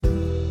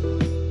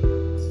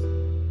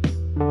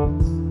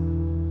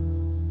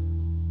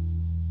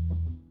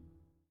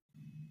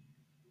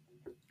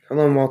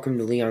Hello and welcome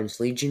to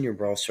Leon's Legion, your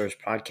Brawl Stars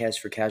podcast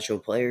for casual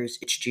players.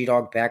 It's G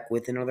Dog back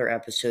with another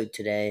episode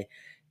today,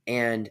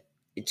 and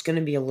it's going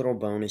to be a little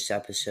bonus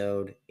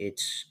episode.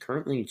 It's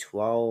currently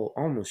 12,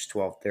 almost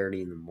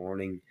 12:30 in the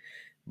morning,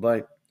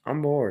 but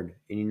I'm bored.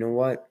 And you know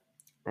what?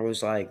 I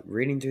was like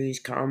reading through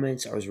these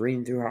comments. I was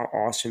reading through how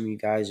awesome you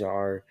guys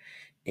are,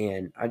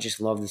 and I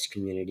just love this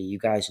community. You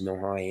guys know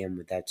how I am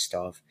with that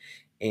stuff.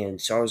 And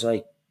so I was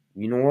like,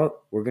 you know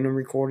what? We're going to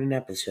record an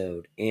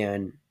episode.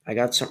 And I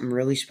got something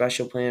really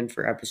special planned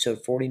for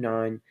episode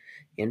 49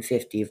 and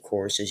 50, of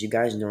course, as you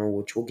guys know,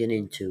 which we'll get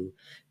into.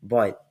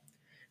 But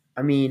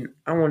I mean,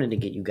 I wanted to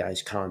get you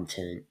guys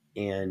content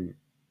and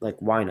like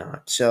why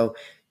not? So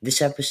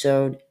this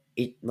episode,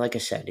 it like I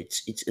said,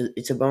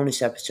 it's a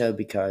bonus episode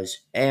because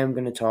I'm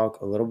going to talk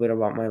a little bit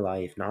about my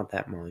life, not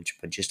that much,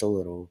 but just a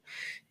little.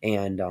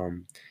 And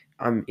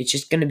it's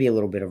just going to be a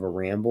little bit of a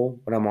ramble,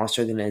 but I'm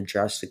also going to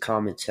address the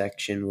comment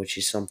section, which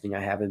is something I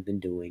haven't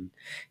been doing.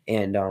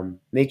 And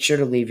make sure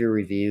to leave your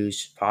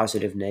reviews,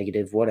 positive,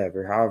 negative,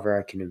 whatever, however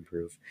I can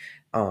improve.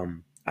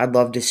 I'd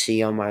love to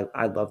see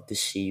I'd love to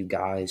see you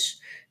guys,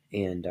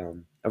 and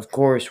of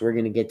course, we're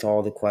going to get to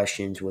all the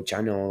questions, which I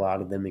know a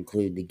lot of them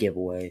include the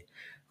giveaway.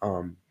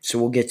 So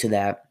we'll get to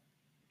that.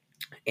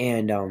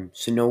 And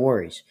so no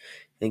worries.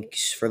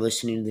 Thanks for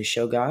listening to the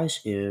show, guys.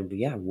 And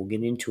yeah, we'll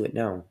get into it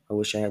now. I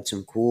wish I had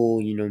some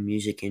cool,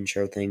 music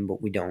intro thing,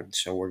 but we don't.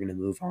 So we're going to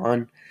move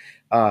on.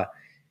 Uh,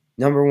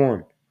 Number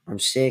one, I'm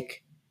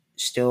sick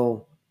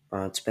still.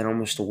 It's been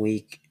almost a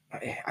week.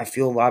 I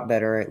feel a lot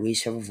better. I at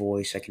least have a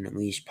voice. I can at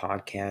least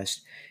podcast.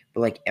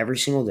 But like every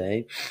single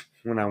day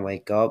when I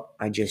wake up,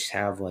 I just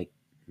have like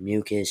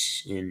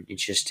mucus and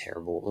it's just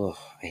terrible.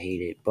 Ugh, I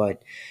hate it.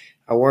 But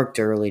I worked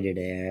early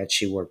today. I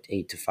actually worked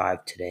 8 to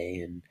 5 today,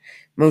 and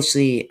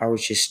mostly I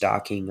was just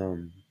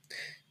stocking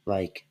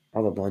like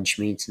all the lunch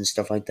meats and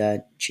stuff like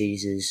that,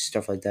 cheeses,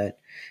 stuff like that.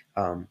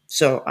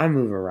 So I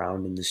move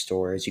around in the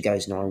store. As you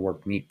guys know, I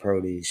work meat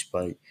produce,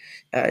 but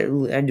I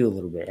do a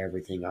little bit of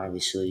everything,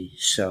 obviously.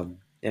 So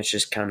that's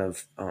just kind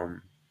of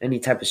any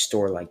type of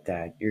store like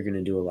that. You're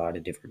gonna do a lot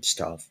of different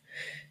stuff.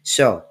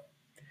 So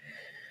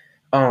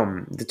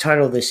the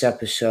title of this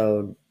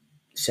episode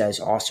says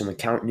awesome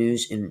account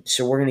news, and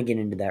so we're gonna get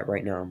into that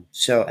right now.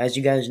 So as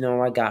you guys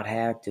know, I got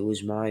hacked. It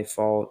was my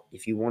fault.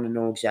 If you want to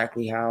know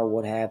exactly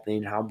what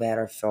happened, how bad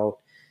I felt,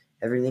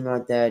 everything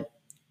like that,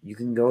 you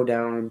can go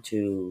down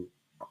to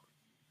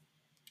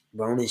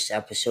bonus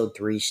episode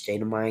 3,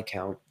 state of my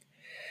account.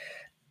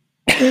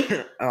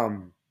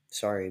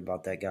 Sorry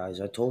about that,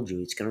 guys. I told you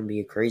it's gonna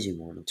be a crazy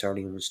one. It's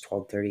already almost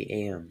 12:30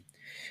 a.m.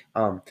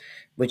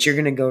 But you're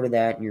gonna go to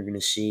that and you're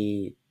gonna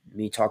see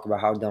me talk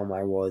about how dumb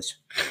I was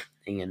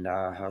and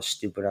how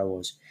stupid I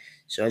was.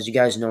 So as you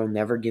guys know,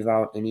 never give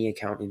out any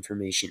account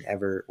information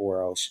ever,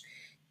 or else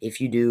if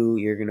you do,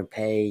 you're gonna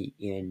pay,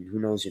 and who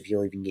knows if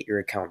you'll even get your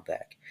account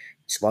back.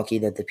 It's lucky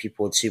that the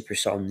people at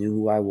Supercell knew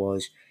who I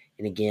was,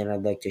 and again,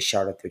 I'd like to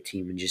shout out their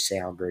team and just say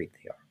how great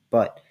they are.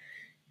 But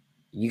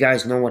you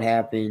guys know what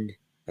happened.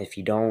 If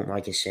you don't,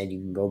 like I said, you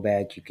can go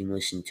back, you can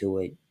listen to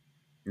it.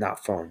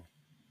 Not fun.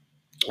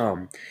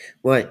 Um,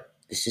 but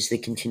this is the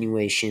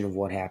continuation of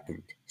what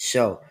happened.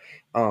 So,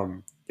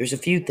 there's a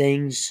few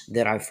things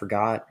that I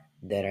forgot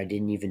that I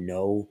didn't even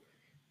know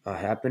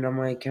happened on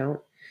my account.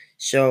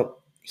 So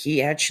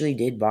he actually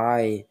did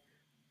buy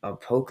a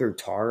poker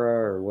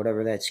Tara or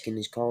whatever that skin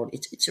is called.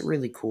 It's a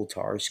really cool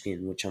Tara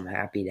skin, which I'm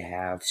happy to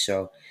have.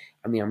 So,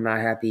 I mean, I'm not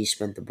happy he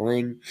spent the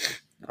bling.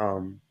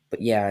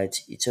 But yeah,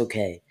 it's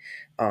okay.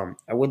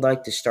 I would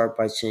like to start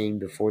by saying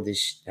before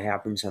this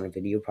happens on a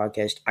video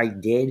podcast, I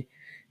did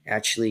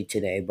actually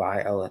today buy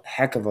a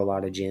heck of a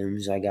lot of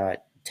gems. I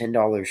got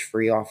 $10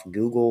 free off of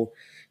Google.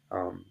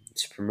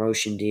 It's a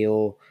promotion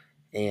deal.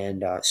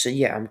 And so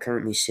yeah, I'm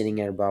currently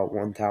sitting at about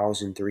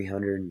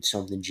 1,300 and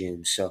something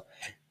gems. So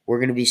we're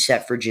gonna be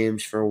set for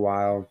gems for a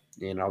while,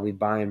 and I'll be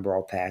buying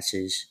brawl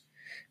passes.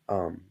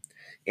 Um,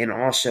 and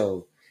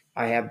also,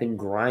 I have been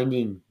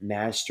grinding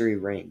mastery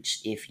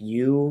ranks. If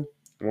you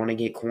want to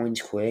get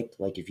coins quick,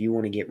 like if you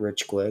want to get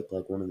rich quick,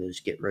 like one of those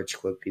get rich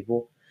quick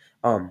people,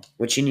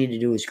 what you need to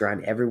do is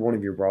grind every one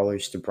of your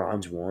brawlers to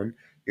bronze 1.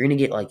 You're gonna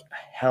get like a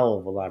hell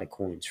of a lot of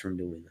coins from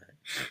doing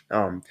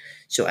that.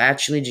 So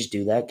actually, just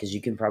do that because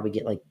you can probably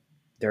get like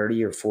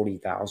 30 or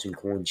 40,000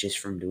 coins just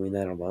from doing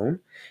that alone.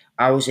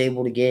 I was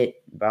able to get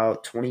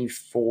about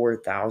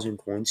 24,000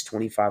 coins,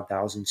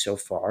 25,000 so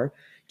far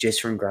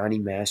just from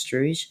grinding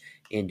masteries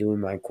and doing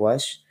my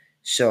quests.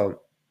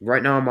 So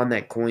right now I'm on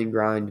that coin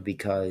grind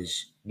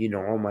because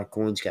all my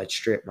coins got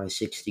stripped, my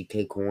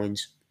 60k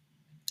coins.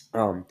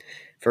 Um,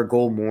 for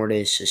gold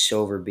mortis, a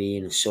silver B,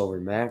 and a silver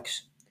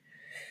max,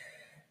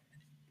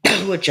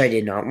 which I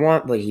did not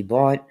want, but he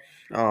bought.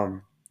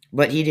 Um,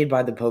 but he did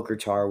buy the poker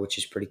tar, which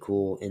is pretty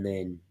cool, and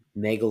then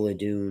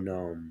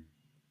Megalodoon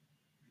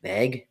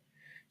Meg.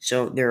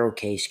 So they're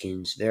okay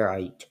skins. They're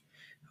aight.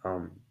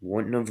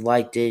 Wouldn't have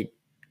liked it.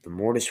 The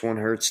Mortis one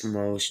hurts the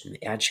most.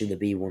 Actually, the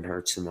B one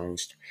hurts the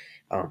most.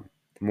 The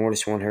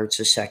Mortis one hurts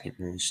the second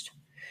most.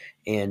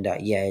 And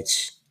yeah,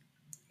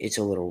 it's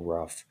a little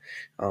rough.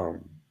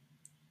 Um,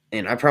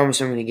 And I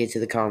promise I'm going to get to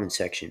the comment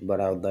section, but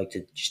I would like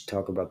to just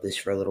talk about this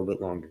for a little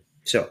bit longer.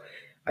 So,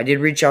 I did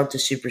reach out to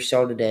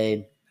Supercell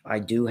today. I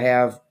do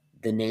have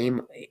the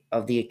name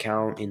of the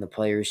account in the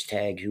player's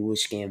tag who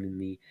was scamming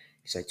me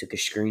because I took a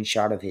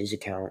screenshot of his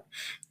account.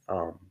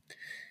 Um,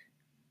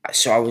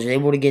 so I was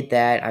able to get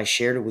that. I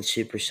shared it with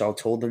Supercell,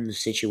 told them the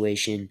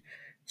situation.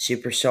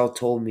 Supercell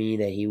told me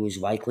that he was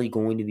likely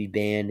going to be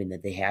banned and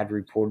that they had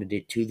reported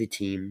it to the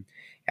team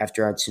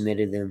after I'd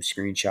submitted them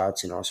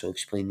screenshots and also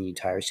explained the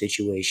entire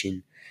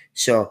situation.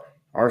 So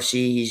RC,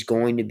 he's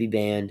going to be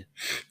banned.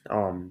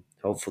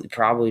 Hopefully,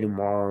 probably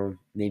tomorrow,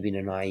 maybe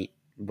tonight.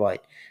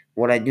 But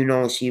what I do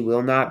know is he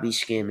will not be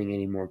scamming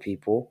any more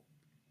people,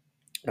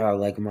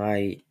 like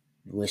my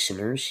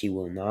listeners. He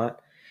will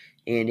not.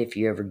 And if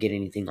you ever get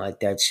anything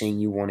like that saying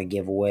you want a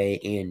giveaway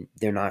and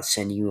they're not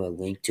sending you a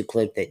link to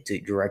click that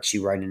directs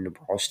you right into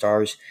Brawl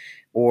Stars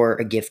or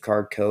a gift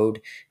card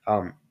code,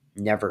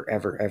 never,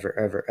 ever, ever,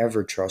 ever,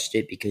 ever trust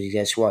it because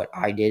guess what?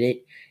 I did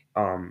it.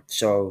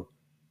 So,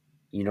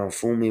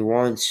 fool me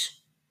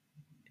once,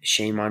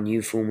 shame on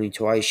you. Fool me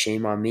twice,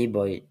 shame on me.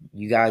 But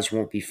you guys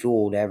won't be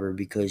fooled ever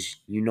because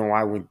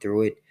I went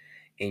through it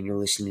and you're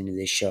listening to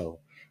this show.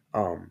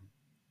 Um,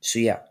 so,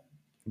 yeah.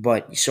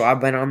 But so I've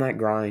been on that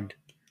grind.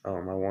 I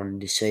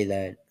wanted to say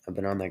that I've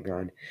been on that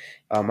grind.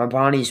 My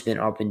Bonnie's been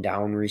up and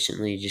down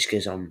recently, just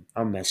because I'm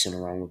messing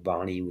around with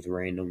Bonnie with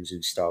randoms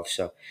and stuff.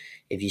 So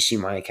if you see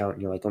my account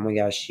and you're like, oh my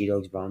gosh, G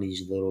Dog's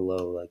Bonnie's a little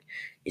low, like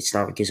it's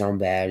not because I'm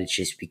bad. It's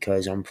just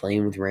because I'm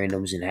playing with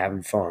randoms and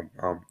having fun.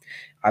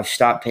 I've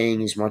stopped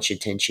paying as much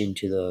attention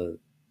to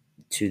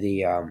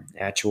the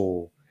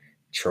actual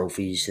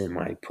trophies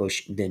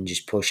than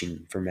just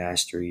pushing for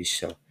masteries.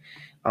 So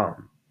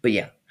but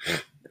yeah.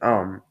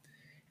 Um,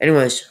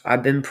 Anyways,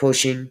 I've been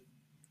pushing,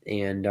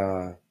 and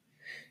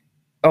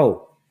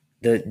oh,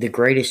 the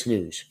greatest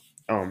news.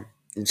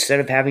 Instead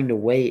of having to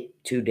wait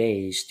 2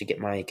 days to get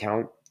my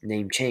account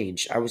name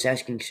changed, I was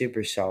asking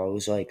Supercell. I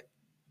was like,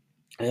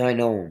 and I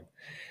know him.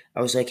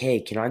 I was like, hey,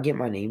 can I get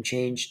my name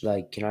changed?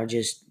 Like, can I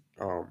just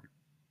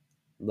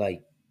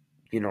like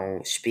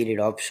speed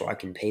it up so I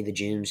can pay the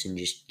gyms and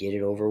just get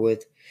it over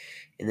with?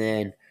 And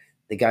then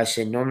the guy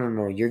said, no, no,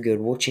 no, you're good.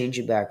 We'll change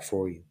it back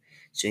for you.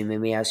 So he made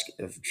me ask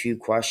a few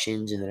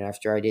questions. And then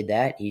after I did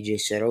that, he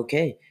just said,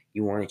 okay,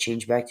 you want to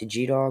change back to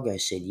G Dog? I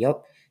said,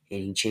 yep. And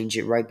he changed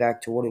it right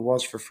back to what it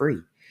was for free.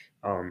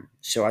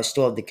 So I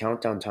still have the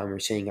countdown timer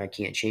saying I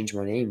can't change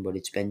my name, but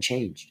it's been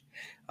changed.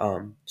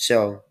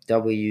 So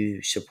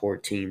W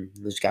support team,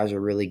 those guys are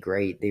really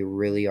great. They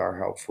really are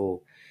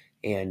helpful.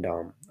 And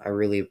I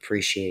really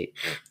appreciate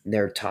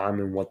their time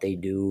and what they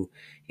do,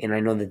 and I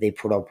know that they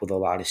put up with a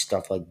lot of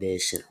stuff like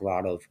this and a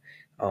lot of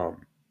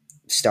um,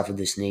 stuff of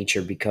this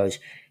nature because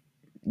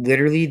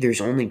literally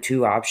there's only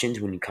two options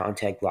when you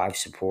contact live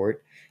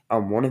support.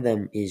 One of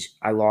them is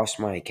I lost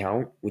my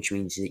account, which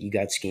means that you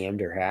got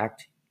scammed or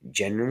hacked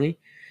generally,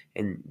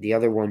 and the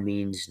other one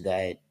means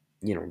that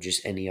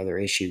just any other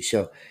issue.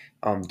 So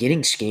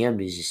getting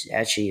scammed is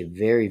actually a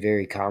very,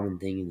 very common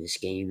thing in this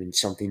game and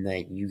something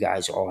that you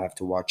guys all have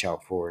to watch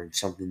out for, and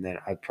something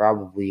that I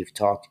probably have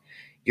talked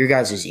your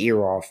guys'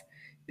 ear off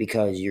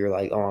because you're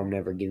like, oh, I'm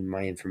never giving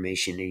my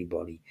information to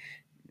anybody.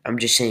 I'm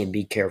just saying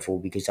be careful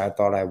because I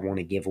thought I won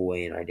a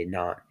giveaway and I did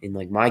not. And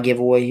like my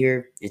giveaway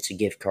here, it's a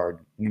gift card.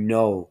 You're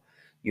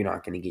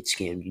not going to get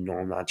scammed.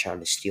 I'm not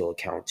trying to steal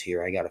accounts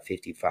here. I got a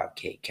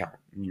 55K account.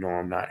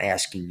 I'm not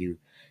asking you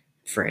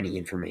for any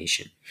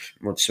information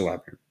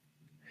whatsoever.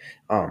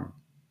 Um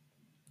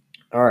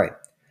all right.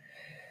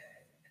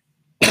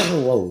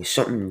 Whoa,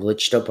 something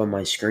glitched up on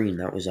my screen.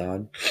 That was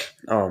odd.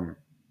 Um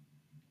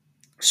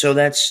so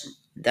that's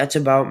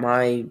about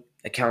my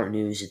account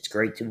news. It's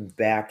great to be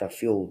back. I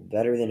feel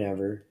better than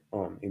ever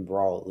in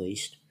Brawl at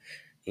least.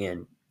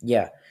 And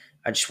yeah,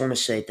 I just want to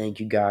say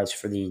thank you guys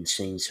for the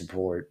insane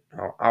support.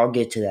 I'll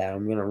get to that.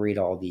 I'm gonna read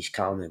all these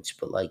comments,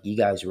 but like you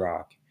guys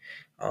rock.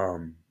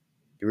 Um,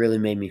 it really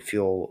made me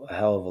feel a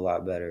hell of a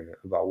lot better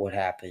about what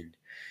happened,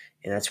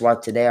 and that's why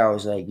today I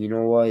was like, you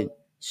know what,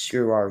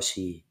 screw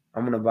RC.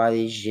 I'm gonna buy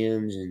these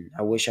gems, and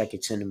I wish I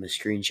could send him a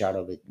screenshot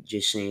of it,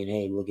 just saying,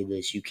 "Hey, look at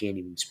this. You can't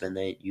even spend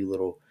that, you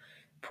little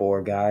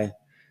poor guy."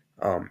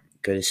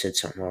 Could have said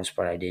something else,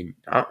 but I didn't.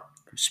 I'm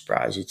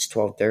surprised. It's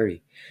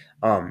 12:30.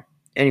 Um,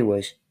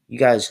 Anyways, you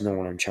guys know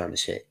what I'm trying to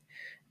say.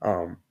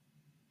 Um,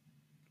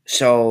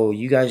 so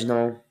you guys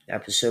know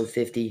episode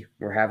 50.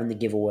 We're having the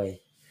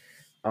giveaway.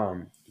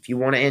 If you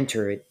want to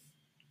enter it,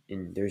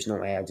 and there's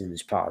no ads in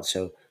this pod,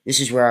 so this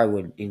is where I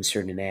would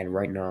insert an ad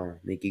right now.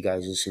 Make you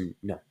guys listen.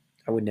 No,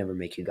 I would never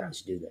make you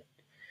guys do that.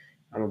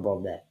 I'm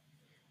above that.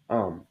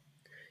 Um,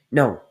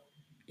 no,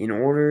 in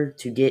order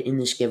to get in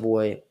this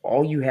giveaway,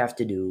 all you have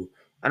to do,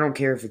 I don't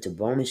care if it's a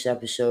bonus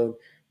episode,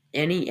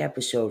 any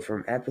episode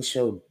from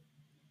episode,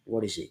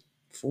 what is it,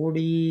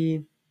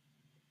 40?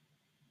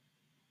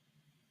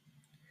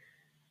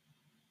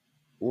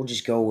 We'll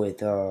just go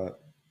with,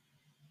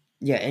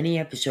 yeah, any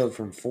episode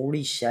from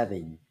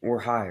 47 or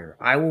higher,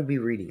 I will be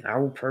reading. I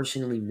will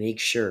personally make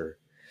sure.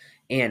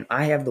 And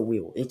I have the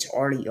wheel. It's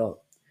already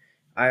up.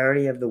 I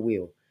already have the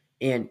wheel.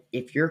 And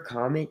if your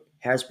comment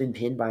has been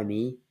pinned by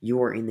me,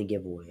 you are in the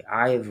giveaway.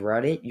 I have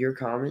read it, your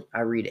comment.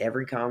 I read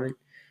every comment.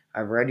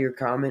 I've read your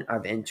comment.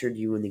 I've entered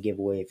you in the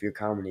giveaway if your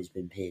comment has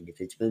been pinned.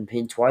 If it's been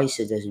pinned twice,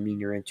 it doesn't mean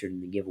you're entered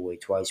in the giveaway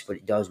twice, but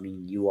it does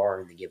mean you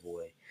are in the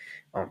giveaway,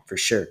 for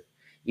sure.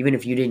 Even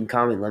if you didn't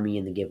comment, let me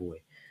in the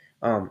giveaway.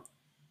 Um,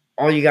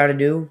 all you got to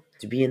do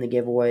to be in the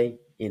giveaway,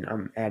 and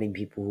I'm adding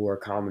people who are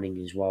commenting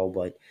as well,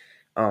 but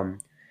um,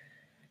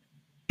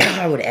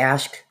 I would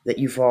ask that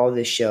you follow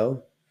this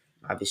show.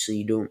 Obviously,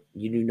 you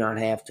do not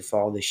have to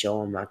follow the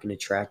show. I'm not going to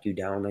track you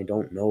down. I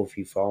don't know if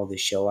you follow the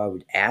show. I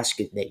would ask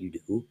it that you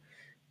do,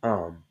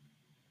 um,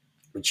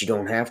 but you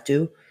don't have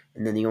to.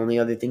 And then the only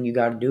other thing you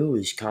got to do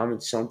is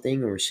comment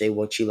something or say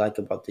what you like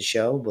about the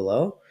show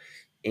below.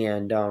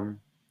 And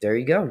there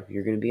you go.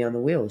 You're going to be on the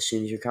wheel as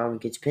soon as your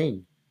comment gets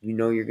pinned. You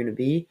know you're going to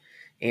be,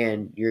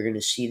 and you're going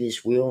to see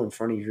this wheel in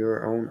front of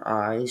your own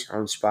eyes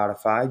on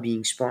Spotify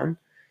being spun.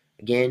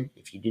 Again,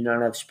 if you do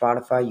not have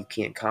Spotify, you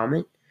can't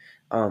comment.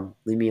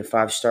 Leave me a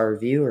 5-star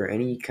review or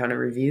any kind of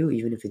review,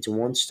 even if it's a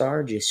 1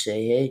 star. Just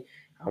say, hey,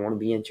 I want to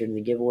be entered in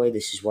the giveaway.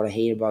 This is what I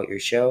hate about your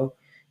show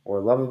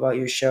or love about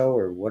your show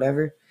or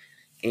whatever.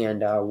 And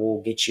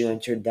we'll get you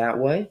entered that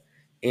way.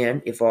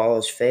 And if all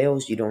else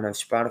fails, you don't have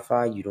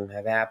Spotify, you don't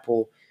have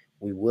Apple,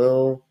 we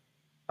will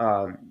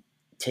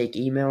take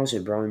emails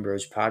at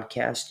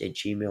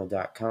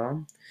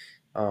brawlingbrospodcast@gmail.com.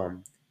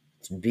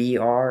 It's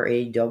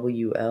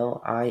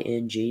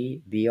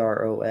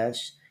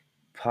BRAWLINGBROS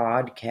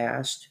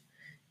podcast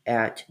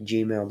at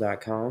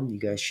gmail.com. You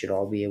guys should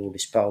all be able to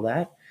spell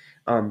that.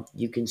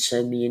 You can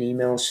send me an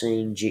email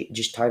saying,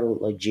 just title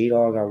it like G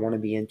Dog, I want to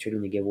be entered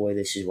in the giveaway.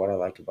 This is what I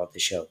like about the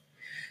show.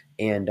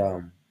 And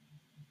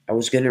I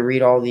was going to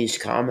read all these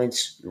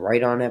comments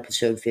right on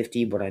episode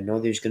 50, but I know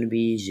there's going to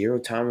be zero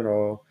time at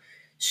all.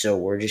 So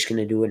we're just going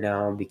to do it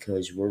now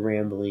because we're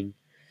rambling.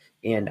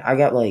 And I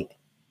got like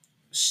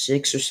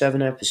 6 or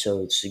 7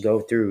 episodes to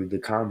go through the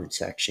comment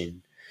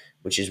section,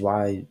 which is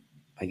why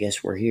I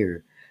guess we're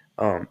here.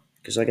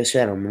 Because like I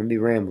said, I'm going to be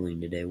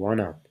rambling today. Why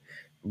not?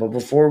 But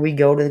before we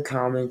go to the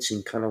comments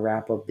and kind of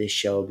wrap up this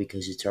show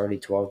because it's already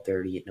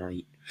 12:30 at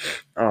night,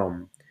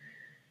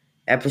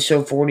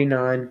 episode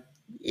 49,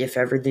 if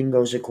everything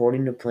goes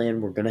according to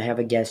plan, we're going to have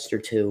a guest or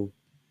two.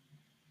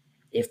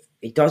 If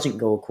it doesn't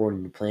go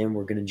according to plan,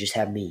 we're going to just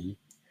have me.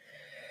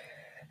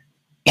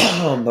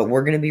 But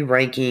we're going to be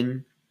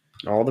ranking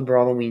all the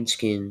Brawloween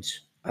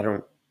skins. I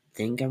don't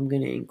think I'm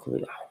going to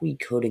include, we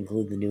could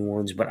include the new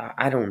ones, but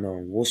I don't know.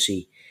 We'll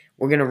see.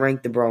 We're going to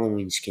rank the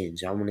Brawloween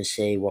skins. I'm going to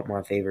say what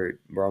my favorite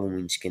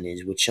Brawloween skin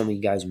is, which some of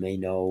you guys may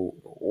know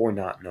or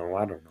not know.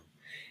 I don't know.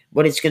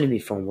 But it's going to be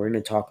fun. We're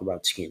going to talk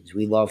about skins.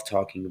 We love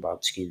talking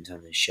about skins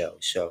on this show.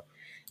 So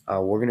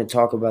we're going to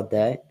talk about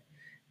that.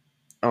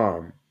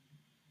 And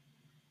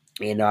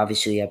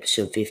obviously,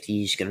 episode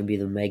 50 is going to be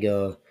the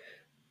mega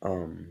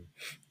um,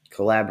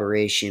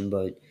 collaboration,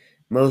 but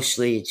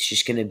mostly it's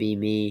just going to be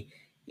me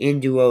in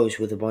duos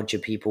with a bunch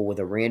of people with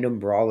a random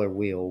brawler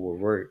wheel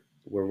where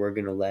we're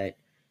going to let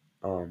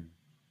um,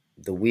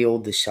 the wheel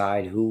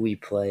decide who we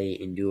play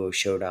in Duo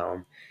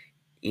Showdown.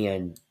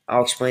 And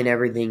I'll explain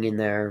everything in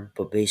there,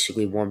 but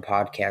basically, one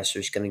podcaster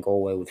is going to go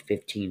away with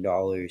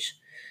 $15.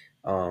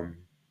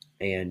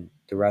 And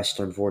the rest,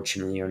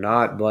 unfortunately, are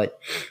not. But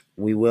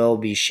we will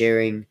be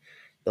sharing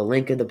the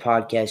link of the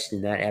podcast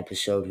in that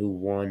episode who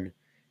won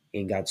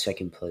and got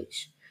second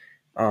place.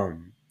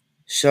 Um,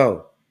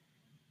 so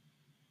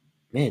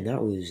man,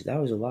 that was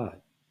a lot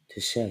to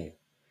say.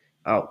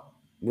 Oh,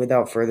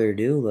 without further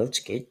ado, let's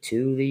get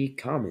to the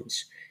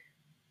comments.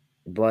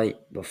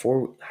 But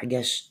before, I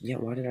guess, yeah,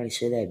 why did I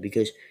say that?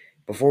 Because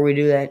before we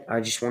do that,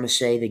 I just want to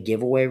say the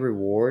giveaway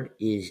reward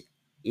is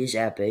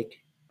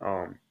epic.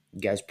 You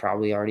guys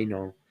probably already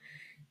know.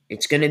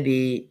 It's gonna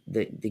be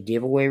the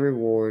giveaway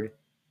reward.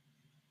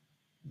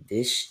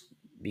 This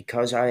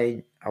because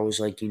I was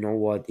like, you know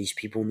what, these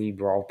people need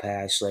Brawl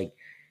Pass, like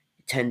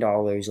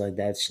 $10, like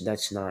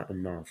that's not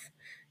enough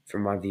for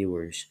my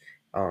viewers.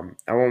 I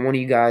want one of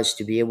you guys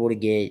to be able to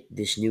get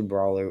this new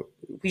brawler.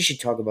 We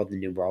should talk about the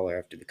new brawler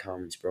after the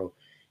comments, bro.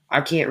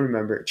 I can't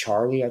remember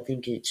Charlie. I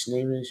think its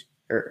name is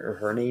or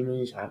her name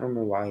is. I don't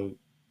know why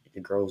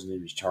the girl's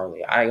name is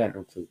Charlie. I got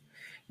no clue.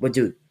 But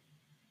dude,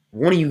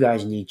 one of you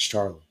guys needs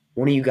Charlie.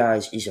 One of you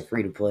guys is a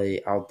free to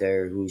play out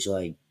there who's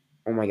like,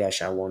 oh my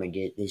gosh, I want to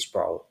get this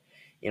brawler,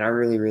 and I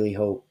really really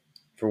hope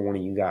for one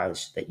of you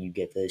guys that you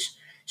get this.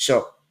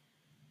 So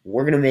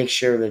we're gonna make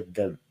sure that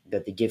the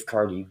gift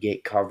card you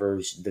get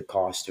covers the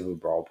cost of a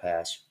brawl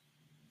pass.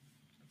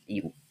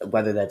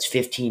 Whether that's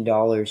 $15,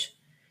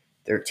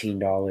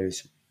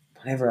 $13,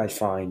 whatever I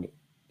find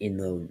in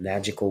the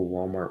magical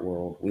Walmart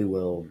world, we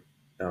will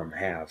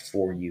have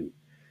for you.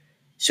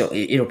 So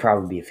it'll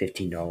probably be a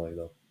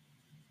 $15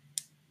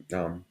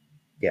 though.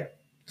 Yeah,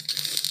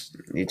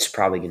 it's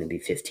probably gonna be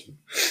 15.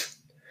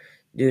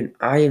 Dude,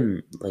 I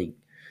am like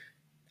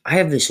I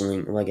have this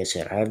like I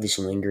said, I have this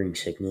lingering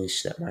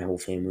sickness that my whole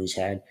family's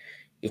had.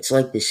 It's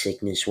like this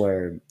sickness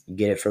where you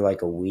get it for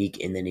like a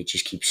week and then it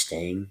just keeps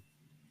staying.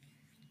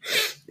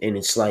 And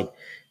it's like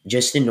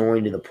just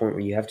annoying to the point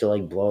where you have to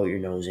like blow out your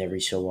nose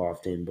every so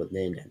often, but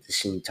then at the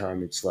same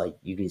time, it's like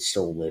you can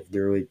still live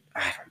through it.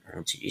 I don't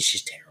know. It's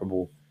just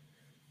terrible.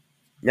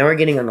 Now we're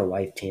getting on a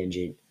life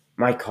tangent.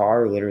 My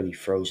car literally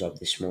froze up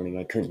this morning.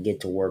 I couldn't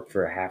get to work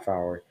for a half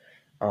hour.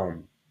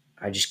 Um,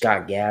 I just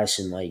got gas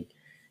and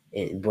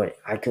but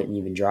I couldn't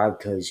even drive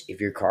because if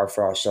your car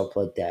frosts up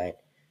like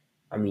that,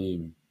 I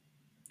mean,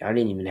 I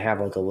didn't even have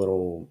like a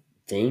little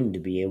thing to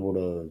be able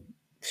to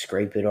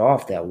scrape it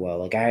off that well.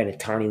 Like I had a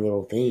tiny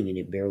little thing and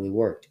it barely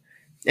worked.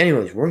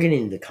 Anyways, we're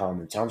getting into the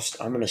comments.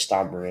 I'm gonna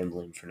stop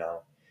rambling for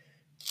now.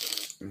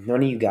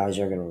 None of you guys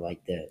are gonna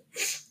like that.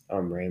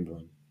 I'm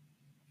rambling.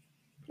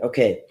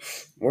 Okay,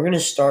 we're gonna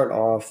start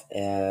off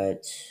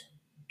at.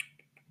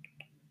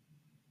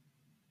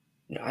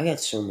 I got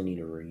so many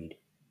to read.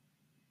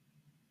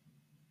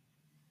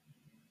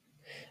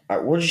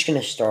 We're just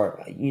gonna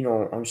start.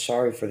 I'm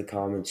sorry for the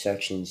comment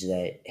sections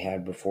that we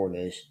had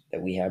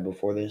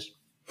before this,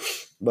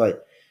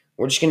 but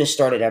we're just gonna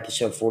start at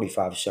episode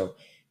 45. So,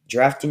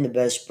 drafting the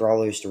best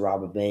brawlers to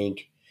rob a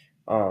bank.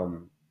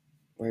 Um,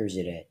 where is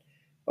it at?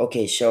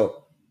 Okay,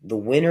 so the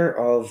winner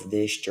of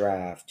this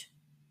draft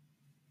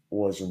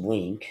was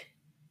Link,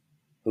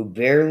 who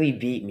barely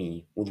beat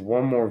me with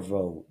one more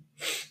vote.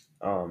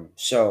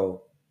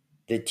 So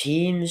the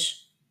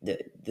teams,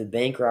 the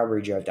bank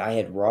robbery draft, I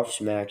had Ruffs,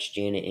 Max,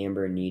 Janet,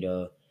 Amber,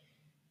 Anita.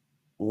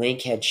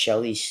 Link had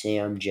Shelly,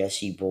 Sam,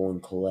 Jesse, Bull,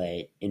 and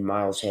Colette, and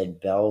Miles had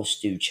Belle,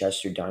 Stu,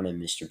 Chester, Donna,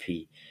 and Mr.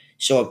 P.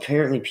 So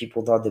apparently,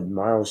 people thought the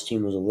Miles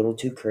team was a little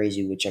too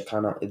crazy, which I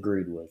kind of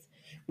agreed with,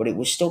 but it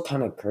was still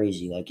kind of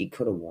crazy. Like he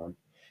could have won.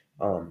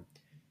 Um,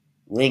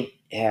 Link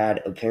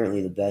had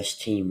apparently the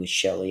best team with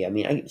Shelly. I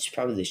mean, it's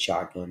probably the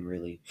shotgun,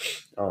 really.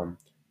 Um,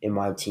 and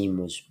my team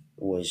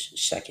was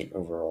second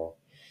overall.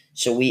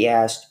 So we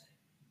asked,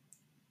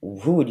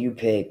 who would you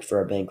pick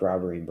for a bank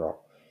robbery and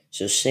brawl?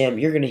 So Sam,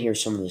 you're gonna hear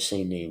some of the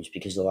same names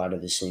because a lot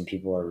of the same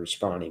people are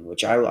responding,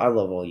 which I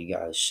love all you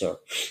guys. So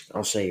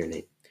I'll say your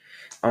name.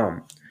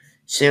 Um,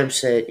 Sam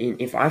said,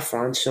 if I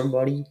find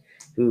somebody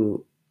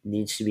who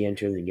needs to be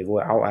entered in the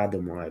giveaway, I'll add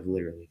them live,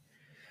 literally.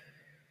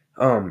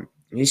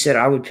 He said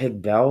I would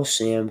pick Belle,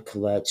 Sam,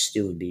 Colette,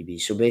 Stu, and BB.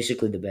 So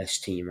basically the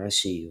best team. I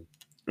see you.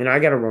 And I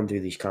gotta run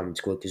through these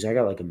comments quick because I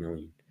got like a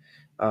million.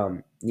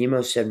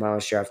 Nemo said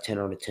Miles draft 10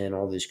 out of 10.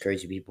 All those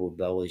crazy people with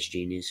Belle is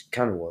genius.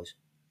 Kind of was.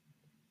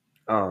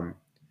 Um,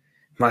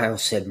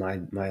 Miles said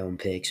my own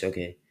picks.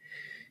 Okay.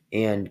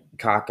 And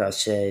Kaka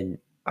said,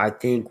 I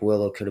think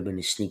Willow could have been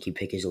a sneaky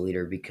pick as a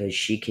leader because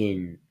she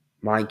can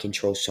mind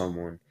control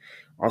someone.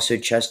 Also,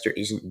 Chester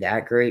isn't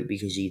that great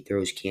because he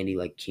throws candy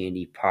like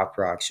candy, pop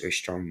rocks, or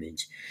strong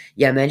mints.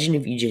 Yeah, imagine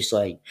if you just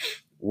like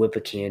whip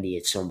a candy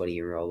at somebody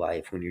in real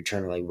life when you're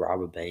trying to like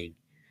rob a bank.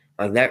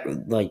 Like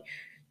that, like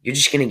you're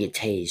just gonna get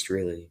tased,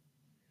 really.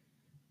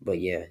 But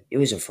yeah, it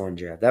was a fun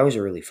draft. That was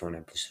a really fun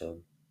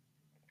episode.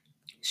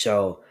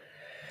 So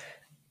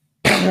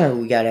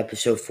we got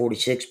episode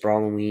 46.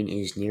 Halloween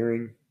is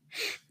nearing.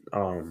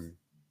 Um,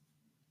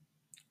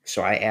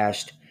 So I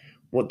asked,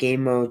 what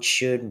game mode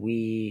should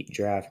we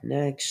draft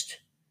next?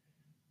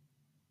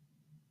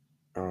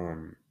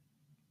 Um,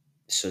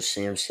 so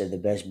Sam said the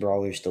best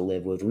brawlers to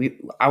live with.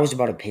 I was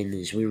about to pin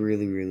this. We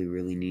really, really,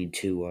 really need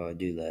to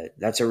do that.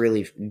 That's a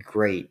really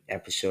great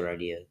episode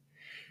idea.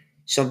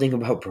 Something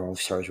about Brawl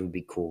Stars would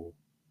be cool.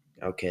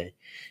 Okay.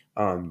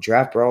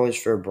 Draft brawlers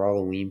for a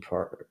Brawloween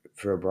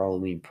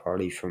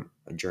party from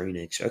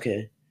Drainix.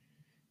 Okay.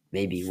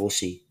 Maybe we'll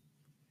see.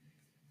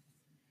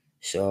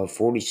 So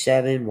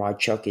 47. Why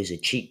Chuck is a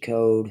cheat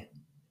code.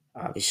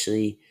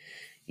 Obviously.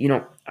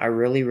 I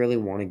really, really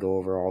want to go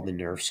over all the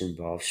nerfs and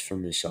buffs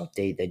from this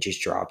update that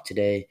just dropped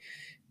today.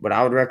 But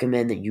I would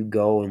recommend that you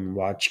go and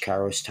watch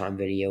Kairos Time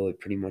video.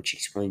 It pretty much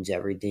explains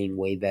everything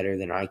way better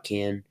than I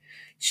can.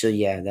 So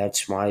yeah,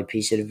 that's my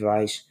piece of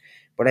advice.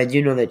 But I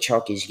do know that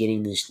Chuck is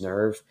getting this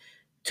nerf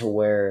to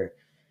where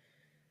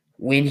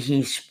when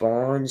he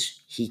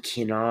spawns, he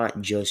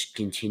cannot just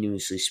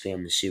continuously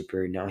spam the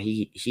super. Now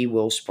he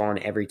will spawn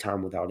every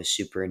time without a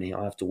super, and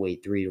he'll have to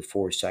wait 3 to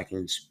 4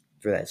 seconds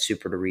for that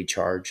super to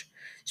recharge.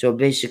 So it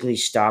basically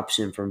stops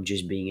him from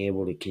just being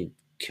able to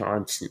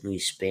constantly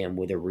spam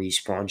with a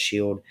respawn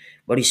shield,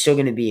 but he's still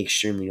going to be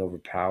extremely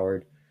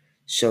overpowered.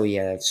 So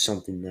yeah, that's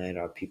something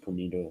that people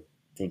need to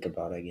think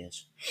about, I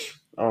guess.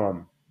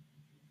 Um,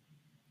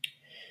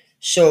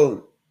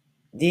 so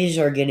these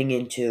are getting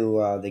into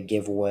the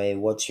giveaway.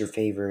 What's your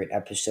favorite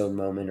episode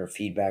moment or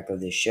feedback of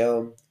this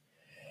show?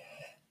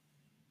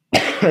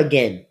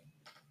 Again,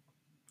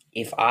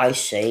 if I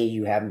say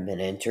you haven't been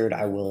entered,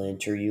 I will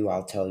enter you.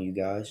 I'll tell you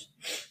guys.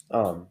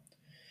 Um,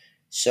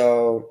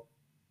 so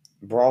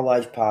Brawl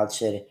Life Pod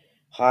said,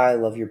 "Hi,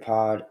 love your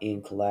pod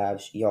and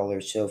collabs. Y'all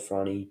are so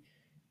funny,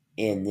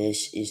 and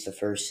this is the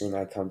first thing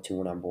I come to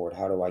when I'm bored.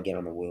 How do I get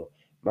on the wheel?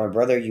 My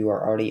brother, you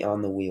are already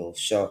on the wheel.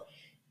 So,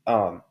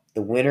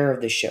 the winner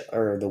of the show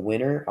or the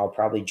winner, I'll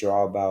probably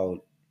draw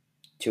about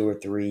 2 or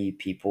 3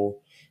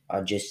 people,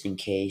 just in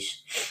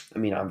case. I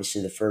mean,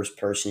 obviously, the first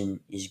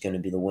person is going to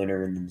be the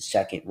winner, and then the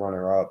second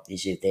runner up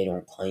is if they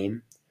don't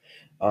claim.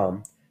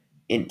 Um,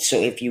 And so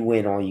if you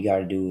win, all you got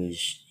to do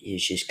is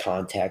just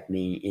contact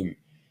me,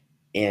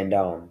 and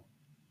I'll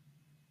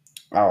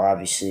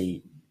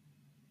obviously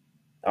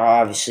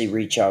I'll obviously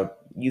reach out.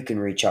 You can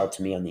reach out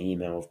to me on the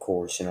email, of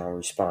course, and I'll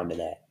respond to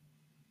that.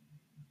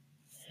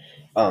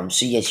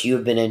 So yes, you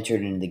have been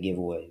entered into the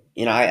giveaway,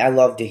 and I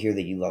love to hear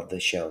that you love the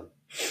show.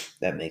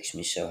 That makes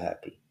me so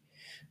happy.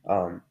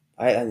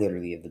 I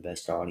literally have the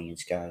best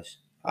audience, guys.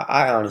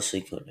 I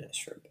honestly couldn't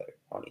ask for a better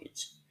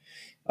audience.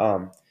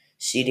 Um,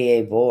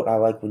 CDA Bolt, I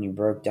like when you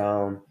broke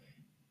down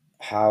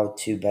how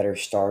to better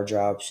star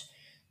drops,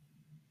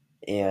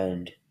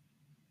 and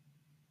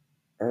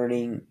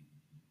earning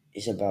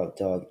is about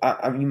Doug.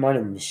 You might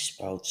have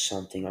misspelled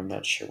something. I'm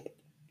not sure what.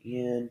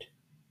 And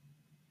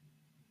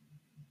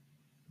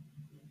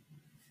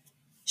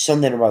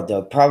something about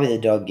Doug. Probably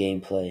the Doug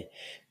gameplay.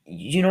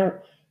 You know,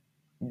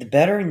 the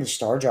better in the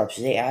star drops,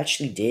 they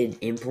actually did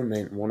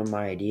implement one of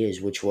my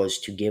ideas, which was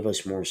to give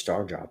us more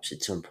star drops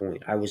at some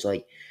point. I was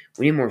like,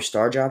 we need more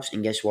star drops,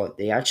 and guess what?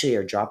 They actually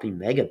are dropping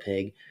Mega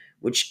Pig,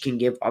 which can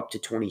give up to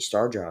 20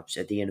 star drops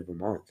at the end of a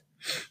month.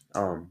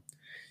 Um,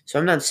 so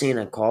I'm not saying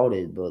I called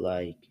it, but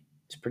like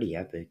it's pretty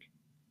epic.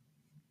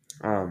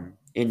 And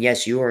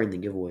yes, you are in the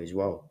giveaway as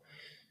well.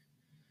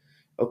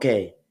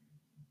 Okay,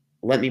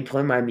 let me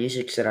play my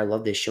music. Said I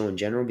love this show in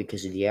general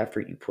because of the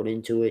effort you put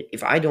into it.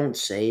 If I don't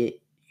say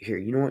it here,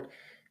 you know what?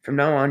 From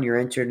now on, you're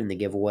entered in the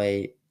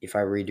giveaway. If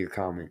I read your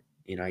comment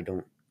and I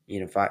don't,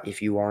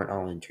 if you aren't,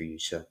 I'll enter you.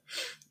 So,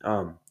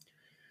 um,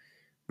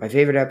 my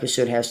favorite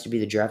episode has to be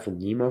the draft with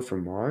Nemo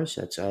from Mars.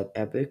 That's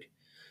epic.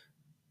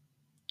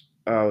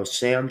 Oh,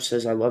 Sam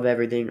says I love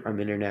everything. I'm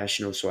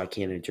international, so I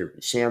can't enter.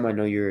 Sam, I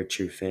know you're a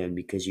true fan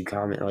because you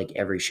comment like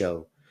every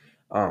show.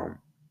 Um,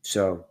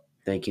 so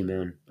thank you,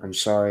 man. I'm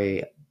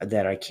sorry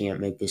that I can't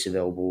make this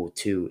available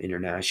to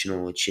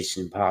international. It's just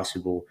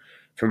impossible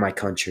for my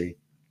country.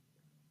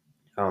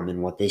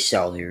 And what they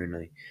sell here,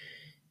 and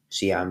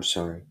so yeah, I'm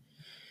sorry.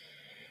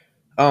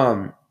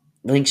 Um,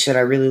 Link said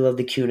I really love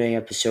the Q&A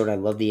episode. I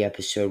love the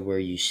episode where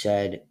you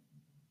said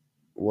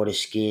what a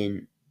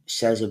skin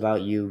says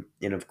about you,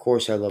 and of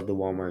course, I love the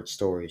Walmart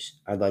stories.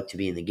 I'd like to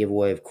be in the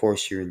giveaway. Of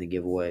course, you're in the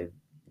giveaway,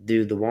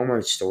 dude. The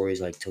Walmart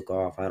stories like took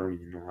off. I don't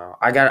even know how.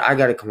 I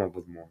got to come up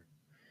with more.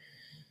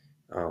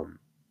 Um,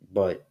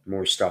 but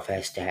more stuff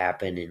has to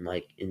happen, and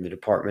like in the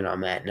department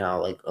I'm at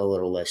now, like a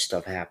little less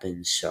stuff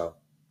happens. So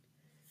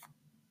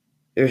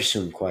there's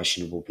some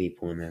questionable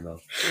people in there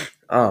though.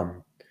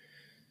 Um,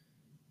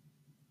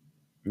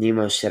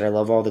 Nemo said, "I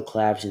love all the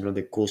collabs and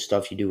other cool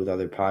stuff you do with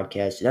other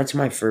podcasts. That's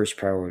my first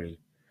priority.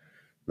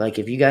 Like,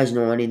 if you guys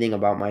know anything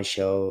about my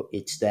show,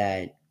 it's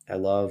that I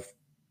love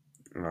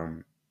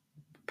um,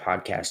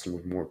 podcasting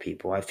with more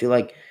people. I feel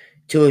like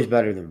two is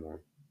better than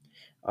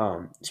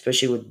one.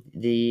 Especially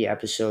with the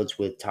episodes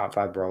with top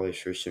five brawlers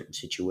for a certain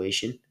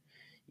situation.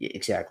 Yeah,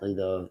 exactly,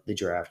 the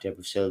draft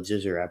episodes.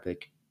 Those are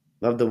epic.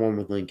 Love the one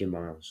with Lincoln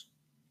Miles.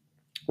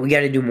 We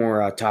got to do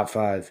more top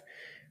five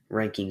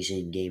rankings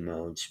in game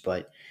modes,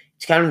 but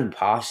it's kind of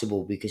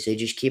impossible because they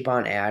just keep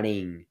on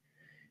adding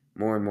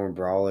more and more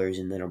brawlers,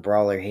 and then a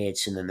brawler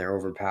hits, and then they're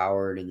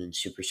overpowered, and then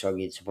Supercell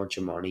gets a bunch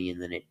of money,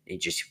 and then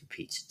it just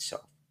repeats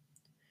itself.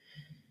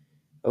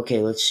 Okay,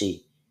 let's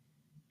see.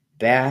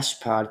 Bass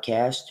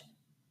Podcast.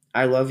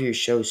 I love your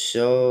show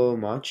so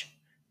much.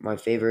 My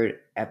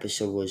favorite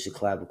episode was the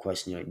collab with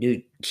Question.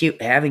 Dude,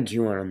 having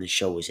Q on the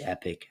show was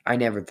epic. I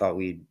never thought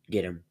we'd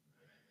get him.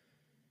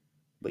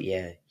 But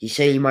yeah, he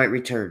said he might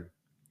return.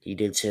 He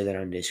did say that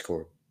on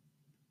Discord.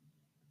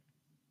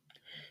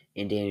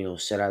 And Daniel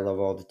said, I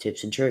love all the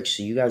tips and tricks.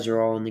 So you guys are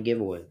all in the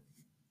giveaway.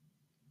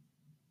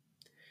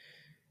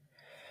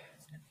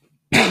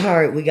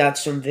 All right, we got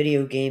some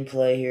video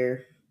gameplay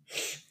here.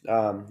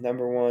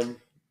 Number one,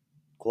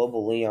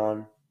 Global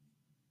Leon.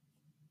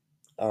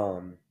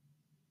 Um,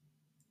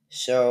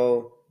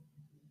 so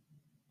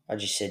I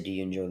just said, do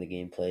you enjoy the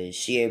gameplay?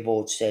 CA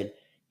Bolt said,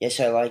 yes,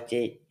 I liked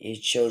it.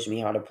 It shows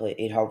me how to play.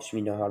 It helps me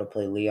know how to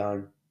play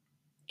Leon.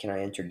 Can I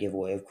enter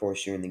giveaway? Of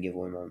course, you're in the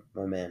giveaway,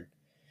 my man.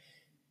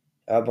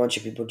 A bunch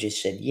of people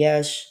just said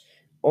yes.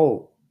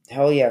 Oh,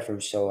 hell yeah, from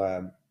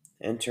Soab.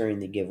 Entering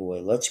the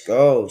giveaway. Let's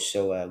go,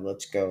 Soab.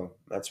 Let's go.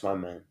 That's my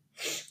man.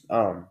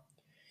 Um,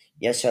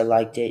 yes, I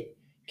liked it.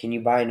 Can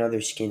you buy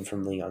another skin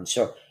from Leon?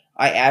 So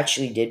I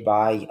actually did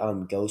buy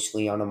Ghost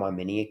Leon on my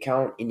mini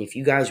account. And if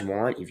you guys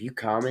want, if you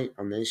comment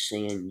on this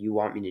saying you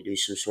want me to do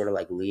some sort of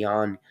like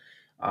Leon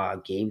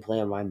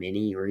gameplay on my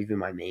mini or even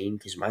my main,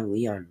 because my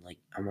Leon like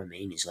on my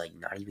main is like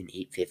not even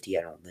 850,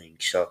 I don't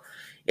think. So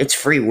it's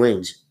free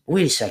wins.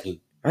 Wait a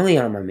second. My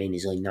Leon on my main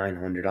is like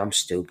 900. I'm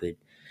stupid.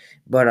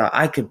 But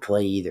I could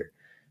play either.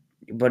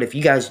 But if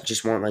you guys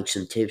just want like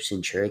some tips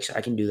and tricks, I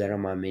can do that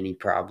on my mini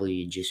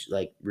probably and just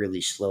like really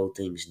slow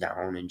things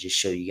down and just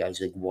show you guys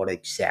like what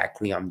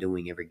exactly I'm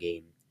doing every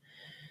game.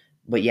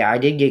 But yeah, I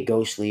did get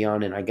Ghost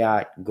Leon and I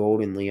got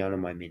Golden Leon on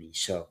my mini.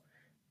 So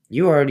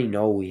you already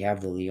know we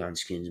have the Leon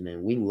skins,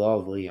 man. We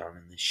love Leon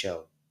in this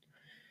show.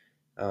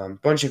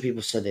 Bunch of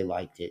people said they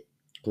liked it,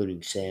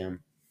 including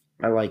Sam.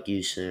 I like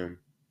you, Sam,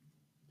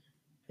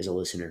 as a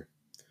listener.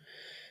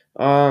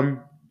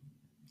 Um,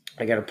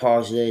 I gotta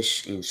pause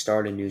this and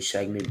start a new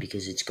segment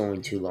because it's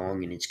going too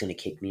long and it's gonna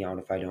kick me out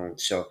if I don't.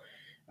 So,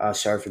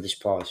 sorry for this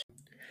pause.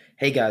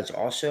 Hey guys,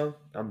 also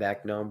I'm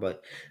back now,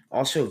 but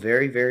also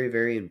very, very,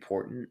 very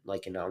important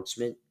like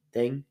announcement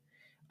thing.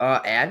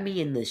 Add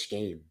me in this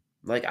game.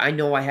 Like I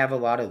know I have a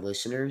lot of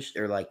listeners,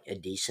 or like a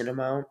decent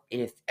amount,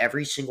 and if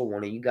every single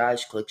one of you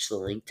guys clicks the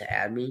link to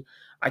add me,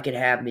 I could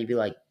have maybe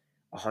like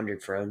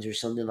 100 friends or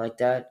something like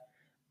that.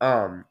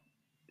 Um,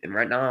 and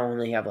right now I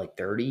only have like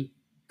 30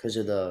 because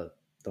of the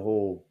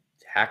whole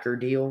hacker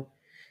deal.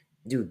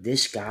 Dude,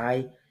 this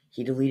guy,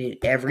 he deleted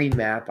every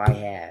map I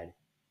had,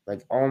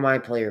 like all my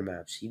player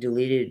maps. He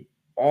deleted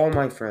all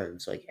my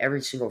friends, like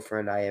every single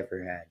friend I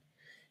ever had,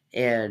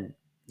 and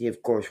he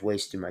of course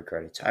wasted my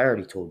credits. I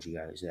already told you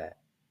guys that.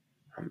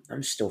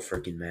 I'm still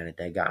freaking mad at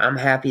that guy. I'm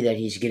happy that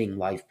he's getting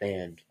life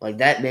banned. Like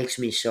that makes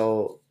me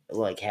so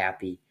like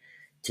happy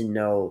to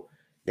know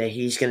that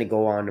he's gonna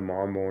go on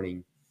tomorrow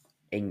morning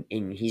and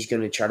he's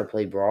gonna try to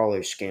play brawl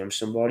or scam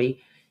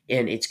somebody,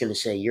 and it's gonna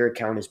say your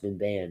account has been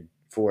banned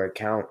for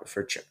account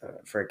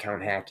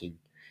hacking.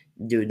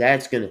 Dude,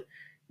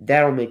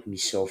 that'll make me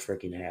so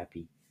freaking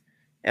happy.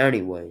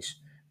 Anyways,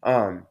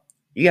 um,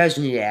 you guys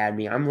need to add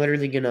me. I'm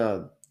literally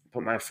gonna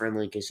put my friend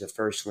link as the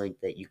first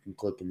link that you can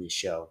click in this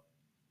show,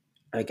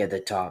 like at the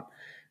top.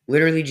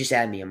 Literally, just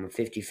add me. I'm a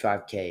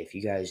 55K. If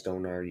you guys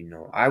don't already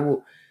know, I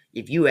will.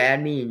 If you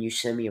add me and you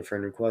send me a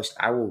friend request,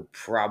 I will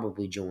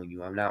probably join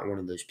you. I'm not one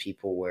of those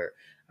people where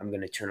I'm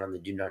gonna turn on the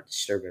do not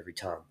disturb every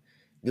time.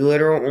 The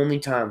literal only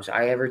times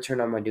I ever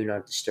turned on my do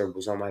not disturb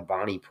was on my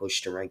Bonnie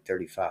push to rank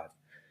 35.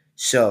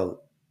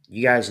 So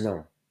you guys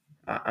know,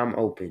 I'm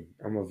open.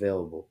 I'm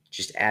available.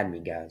 Just add me,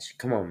 guys.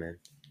 Come on, man.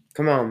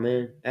 Come on,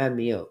 man. Add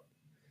me up.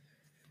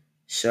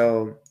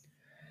 So,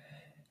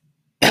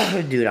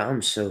 dude,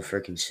 I'm so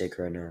freaking sick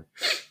right now.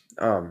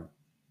 Um,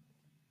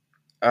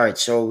 all right,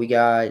 so we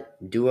got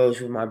duos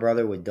with my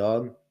brother with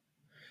Doug.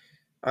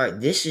 All right,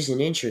 this is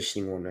an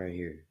interesting one right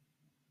here.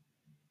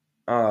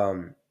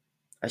 Um,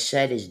 I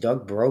said, is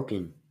Doug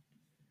broken?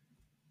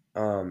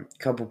 A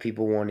couple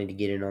people wanted to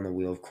get in on the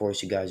wheel. Of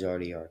course, you guys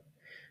already are.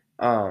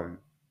 Um,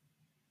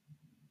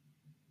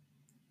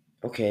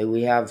 okay,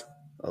 we have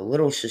a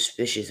little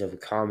suspicious of a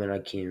comment I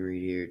can't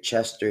read here.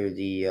 Chester,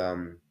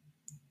 the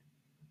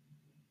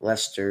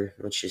Lester,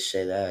 let's just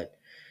say that.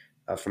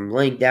 From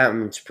Link, that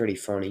one's pretty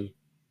funny.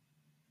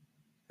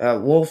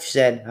 Wolf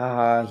said,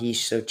 haha,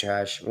 he's so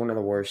trash. One of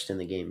the worst in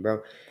the game,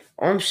 bro.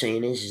 All I'm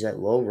saying is that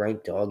low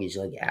ranked dog is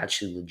like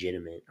actually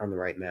legitimate on the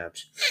right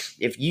maps.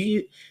 If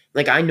you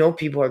like, I know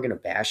people are gonna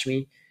bash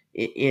me.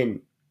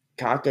 And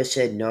Kaka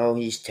said no,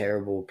 he's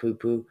terrible, poo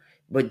poo.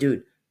 But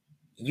dude,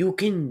 you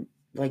can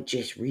like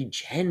just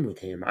regen with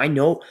him. I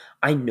know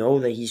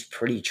that he's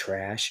pretty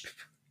trash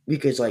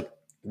because like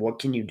what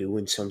can you do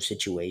in some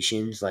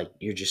situations? Like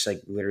you're just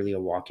like literally a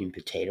walking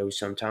potato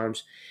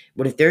sometimes.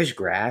 But if there's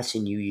grass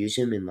and you use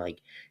him in like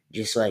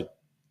just like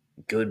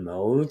good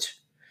modes,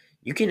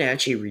 you can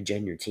actually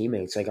regen your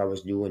teammates like I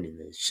was doing in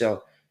this.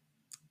 So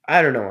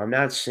I don't know. I'm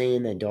not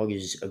saying that Dog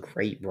is a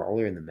great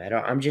brawler in the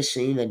meta. I'm just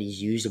saying that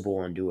he's usable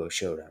on Duo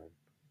Showdown.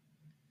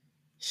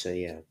 So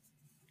yeah.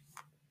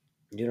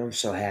 Dude, I'm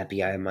so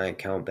happy I have my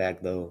account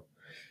back though.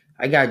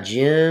 I got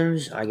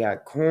gems, I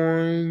got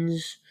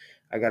coins,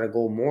 I got a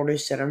gold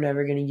mortis that I'm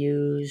never gonna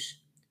use.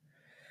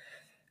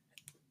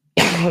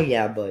 Oh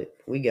yeah, but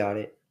we got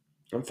it.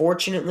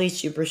 Unfortunately,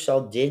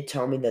 Supercell did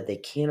tell me that they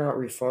cannot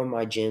refund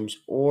my gems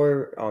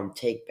or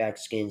take back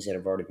skins that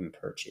have already been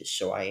purchased.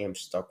 So I am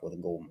stuck with a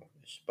gold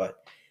mortis. But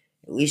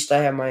at least I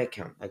have my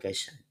account, like I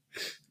said.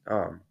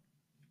 Um.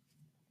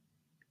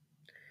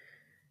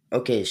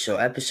 Okay, so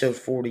episode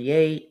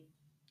 48,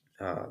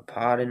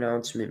 pod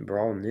announcement,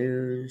 brawl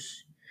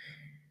news.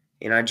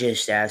 And I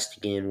just asked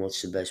again,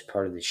 what's the best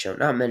part of the show?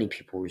 Not many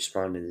people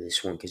responded to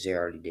this one because they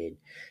already did.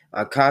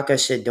 Kaka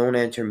said, don't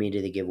enter me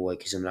to the giveaway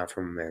because I'm not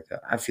from America.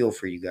 I feel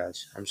for you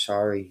guys. I'm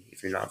sorry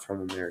if you're not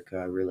from America.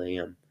 I really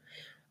am.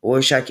 I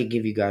wish I could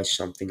give you guys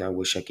something. I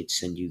wish I could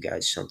send you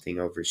guys something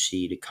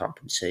overseas to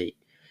compensate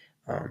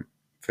um,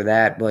 for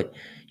that. But,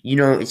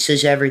 it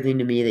says everything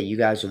to me that you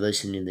guys are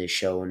listening to this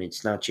show, and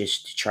it's not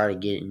just to try to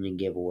get in a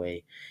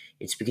giveaway.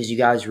 It's because you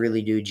guys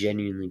really do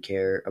genuinely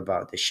care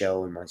about the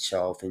show and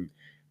myself. And,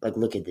 like,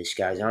 look at this,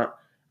 guys.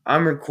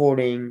 I'm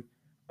recording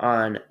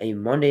on a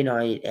Monday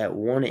night at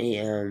 1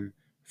 a.m.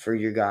 for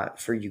you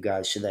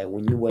guys so that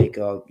when you wake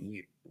up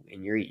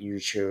and you're eating your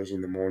churros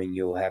in the morning,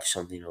 you'll have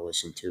something to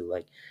listen to.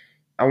 Like,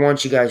 I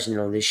want you guys to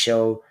know this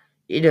show,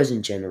 it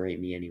doesn't generate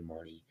me any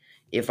money.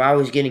 If I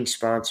was getting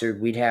sponsored,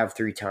 we'd have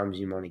 3 times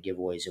the amount of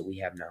giveaways that we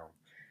have now.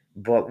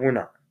 But we're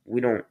not.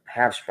 We don't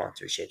have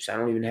sponsorships. I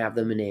don't even have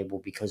them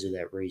enabled because of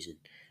that reason.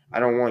 I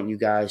don't want you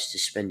guys to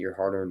spend your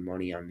hard earned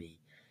money on me.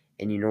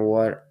 And you know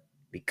what?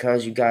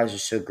 Because you guys are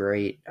so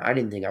great, I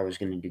didn't think I was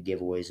going to do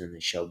giveaways on the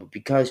show, but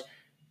because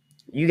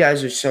you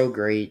guys are so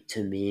great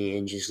to me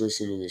and just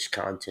listening to this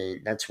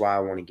content, that's why I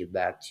want to give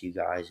back to you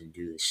guys and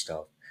do this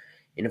stuff.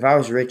 And if I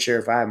was richer,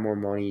 if I had more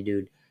money,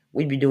 dude,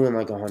 we'd be doing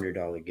like $100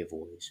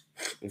 giveaways.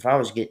 If I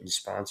was getting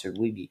sponsored,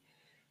 we'd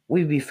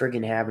be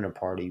freaking having a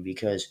party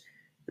because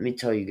let me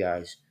tell you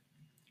guys,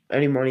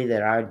 any money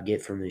that I'd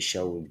get from this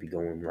show would be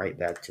going right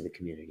back to the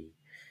community.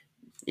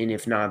 And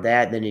if not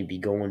that, then it'd be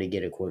going to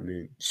get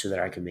equipment so that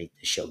I can make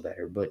the show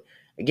better. But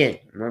again,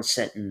 I'm not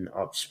setting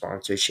up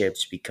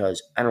sponsorships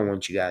because I don't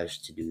want you guys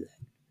to do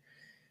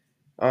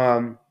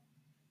that.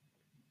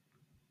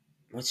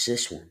 What's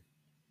this one?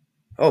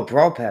 Oh,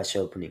 Brawl Pass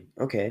opening.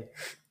 Okay.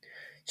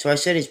 So I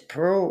said, is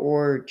Pearl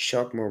or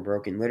Chuck more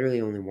broken?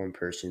 Literally only one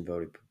person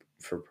voted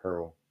for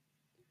Pearl.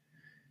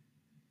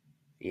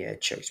 Yeah,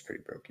 Chuck's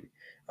pretty broken.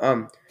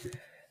 Um,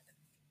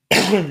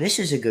 this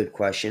is a good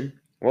question.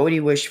 What would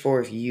you wish for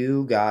if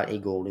you got a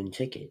golden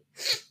ticket?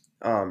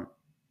 Um,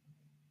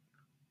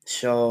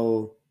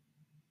 so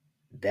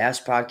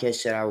Bass Podcast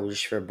said I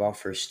was for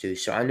Buffer Stu.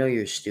 So I know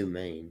you're Stu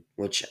main,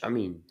 which I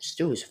mean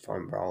Stu is a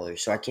fun brawler,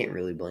 so I can't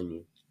really blame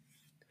you.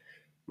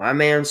 My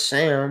man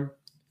Sam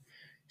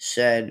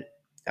said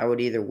I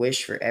would either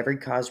wish for every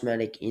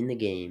cosmetic in the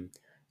game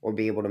or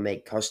be able to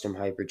make custom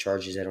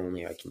hypercharges that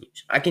only I can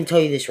use. I can tell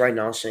you this right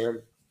now,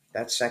 Sam.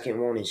 That second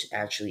one is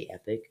actually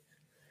epic.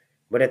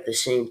 But at the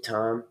same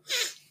time,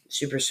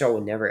 Supercell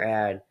would never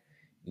add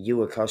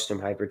you a custom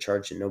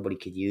hypercharge that nobody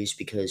could use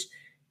because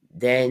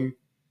then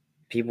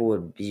people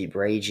would be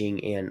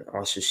raging and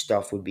also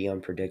stuff would be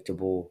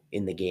unpredictable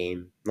in the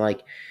game.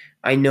 Like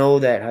I know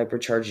that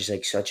hypercharge is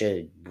like such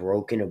a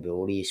broken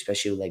ability,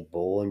 especially with like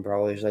bull and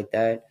brawlers like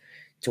that,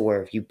 to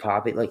where if you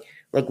pop it like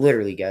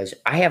literally guys,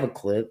 I have a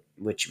clip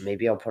which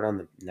maybe I'll put on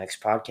the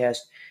next podcast,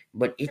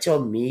 but it's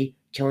of me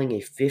killing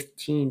a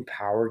 15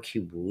 power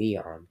cube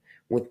Leon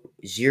with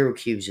 0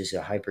 cubes as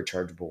a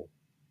hypercharge bull.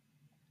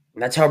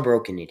 That's how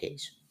broken it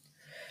is.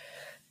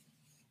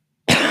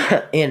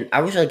 And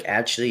I was like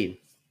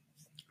actually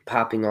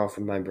popping off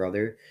with my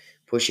brother,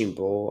 pushing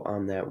bull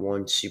on that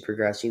one super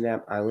grassy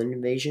map, Island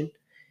Invasion.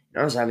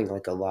 And I was having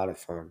like a lot of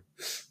fun.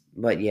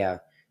 But yeah,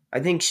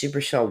 I think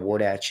Supercell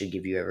would actually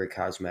give you every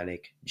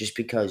cosmetic just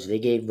because they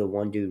gave the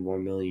one dude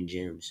 1 million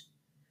gems.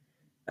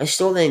 I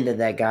still think that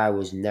that guy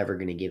was never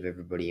going to give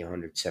everybody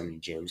 170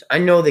 gems. I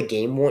know the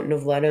game wouldn't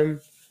have let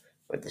him,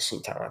 but at the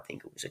same time, I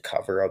think it was a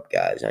cover up,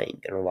 guys. I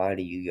ain't going to lie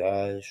to you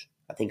guys.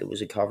 I think it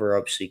was a cover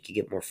up so you could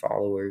get more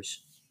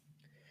followers.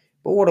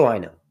 But what do I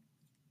know?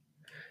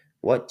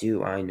 What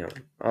do I know?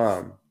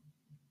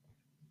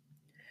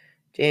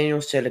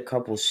 Daniel said a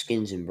couple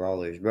skins and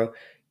brawlers, bro.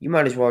 You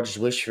might as well just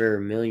wish for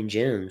a million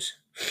gems,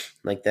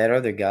 like that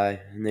other guy,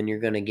 and then you're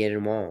gonna get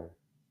them all.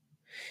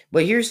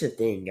 But here's the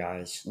thing,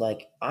 guys.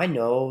 Like, I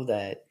know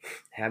that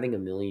having a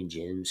million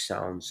gems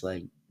sounds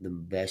like the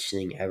best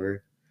thing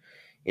ever.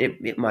 And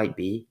it might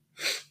be.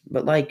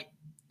 But, like,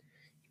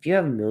 if you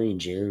have a million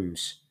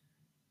gems,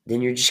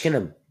 then you're just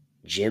gonna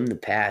gem the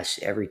pass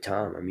every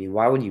time. I mean,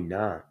 why would you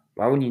not?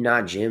 Why would you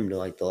not gem to,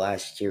 like, the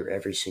last tier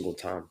every single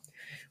time?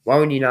 Why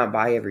would you not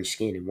buy every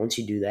skin? And once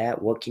you do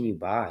that, what can you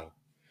buy?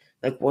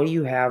 Like, what do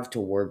you have to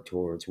work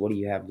towards? What do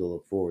you have to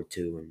look forward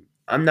to? And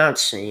I'm not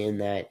saying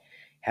that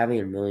having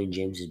a million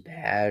gems is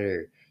bad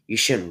or you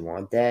shouldn't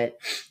want that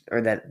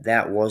or that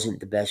that wasn't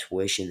the best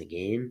wish in the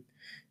game.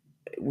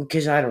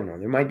 Because I don't know.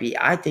 There might be,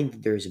 I think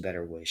that there's a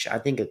better wish. I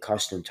think a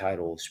custom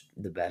title is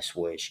the best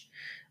wish.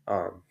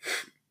 Um,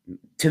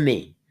 to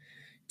me,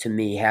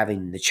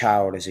 having the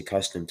child as a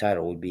custom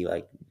title would be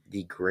like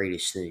the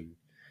greatest thing.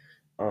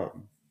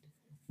 Um,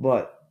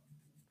 but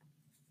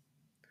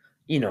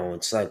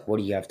it's like, what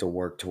do you have to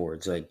work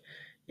towards? Like,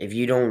 if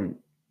you don't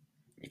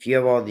if you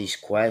have all these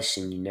quests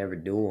and you never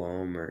do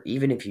them, or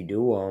even if you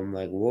do them,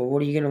 like,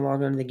 what are you going to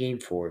log onto the game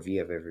for if you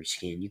have every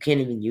skin? You can't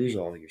even use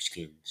all your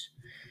skins.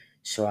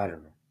 So I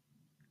don't know.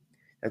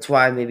 That's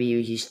why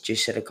maybe he's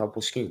just said a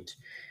couple skins.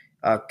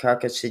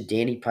 Kaka said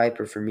Danny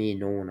Piper for me and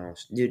no one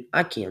else. Dude,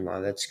 I can't lie.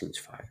 That skin's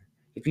fire.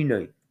 If you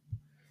know,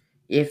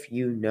 if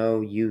you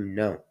know, you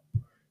know.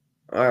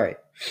 All right.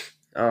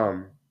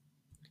 Um,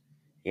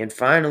 and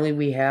finally,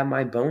 we have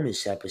my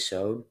bonus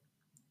episode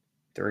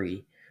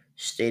 3,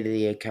 State of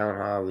the Account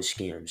How I Was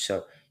Scammed.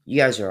 So you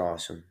guys are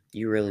awesome.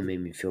 You really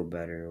made me feel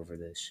better over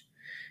this.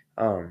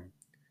 Um,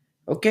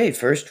 okay,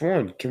 first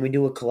one. Can we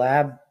do a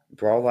collab?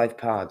 Brawl Life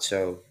Pod.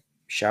 So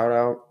shout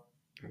out.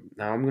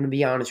 Now I'm gonna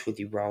be honest with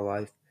you, Brawl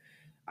Life.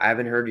 I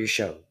haven't heard your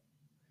show.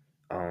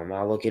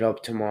 I'll look it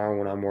up tomorrow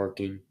when I'm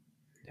working.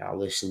 I'll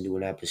listen to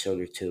an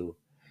episode or two.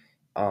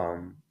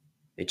 Um,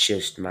 it's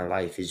just my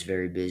life is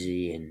very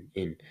busy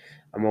and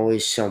I'm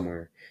always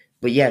somewhere.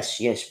 But yes,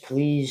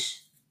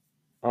 please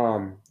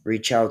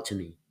reach out to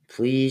me.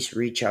 Please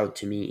reach out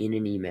to me in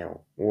an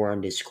email or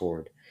on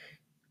Discord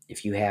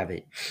if you have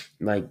it.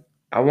 Like,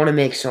 I want to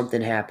make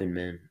something happen,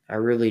 man. I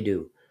really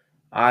do.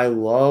 I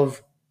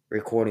love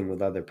recording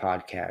with other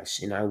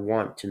podcasts and I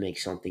want to make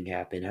something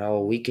happen.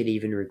 Hell, we could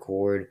even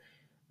record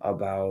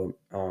about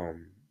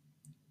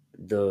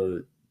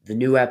the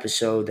new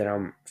episode that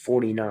I'm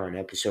 49,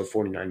 episode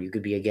 49. You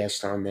could be a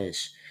guest on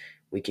this.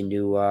 We can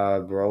do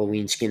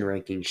Halloween skin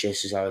rankings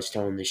just as I was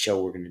telling the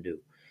show we're gonna do.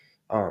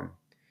 Um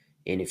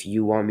and if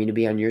you want me to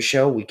be on your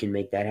show, we can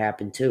make that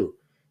happen too.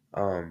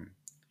 Um,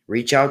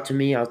 Reach out to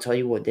me. I'll tell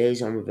you what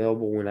days I'm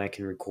available when I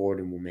can record,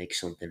 and we'll make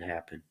something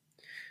happen.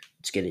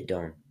 Let's get it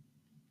done.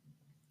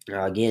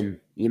 Again,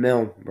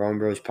 email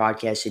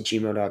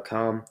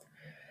bronbrospodcast@gmail.com.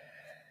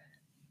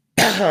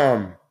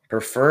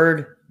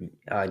 Preferred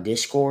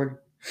Discord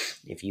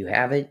if you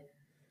have it.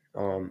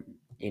 Um,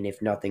 and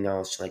if nothing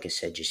else, like I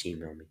said, just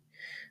email me.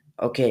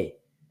 Okay.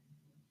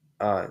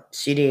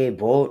 CDA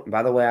Bolt.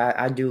 By the way,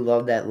 I do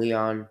love that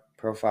Leon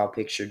profile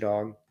picture,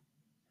 dog.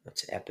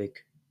 That's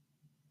epic.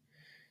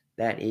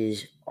 That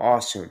is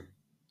awesome.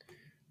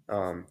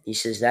 He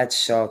says that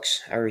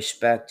sucks. I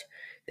respect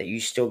that you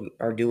still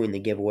are doing the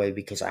giveaway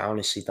because I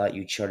honestly thought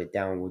you'd shut it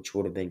down, which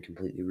would have been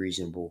completely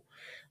reasonable.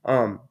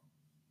 Um,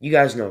 you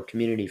guys know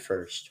community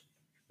first,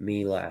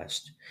 me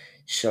last.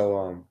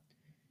 So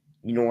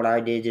you know what I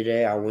did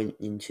today? I went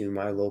into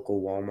my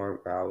local Walmart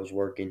where I was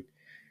working.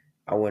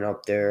 I went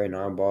up there and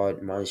I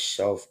bought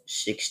myself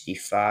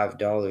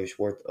 $65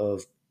 worth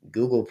of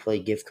Google Play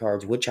gift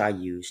cards, which I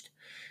used.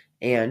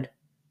 And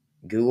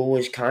Google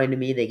was kind to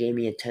me. They gave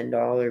me a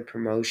 $10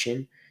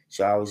 promotion.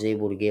 So I was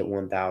able to get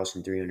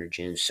 1,300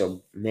 gems.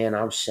 So, man,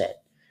 I'm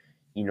set.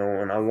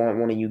 And I want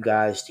one of you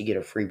guys to get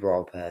a free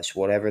Brawl Pass,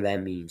 whatever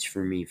that means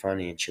for me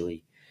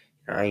financially.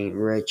 I ain't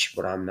rich,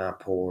 but I'm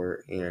not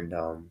poor. And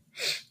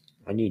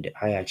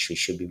I actually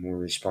should be more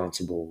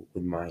responsible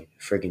with my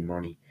friggin'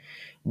 money.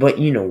 But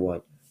you know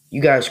what?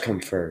 You guys come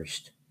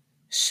first.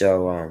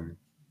 So,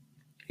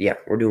 yeah,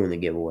 we're doing the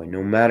giveaway.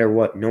 No matter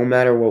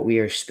what, we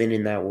are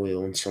spinning that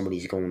wheel and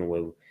somebody's going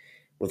away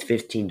with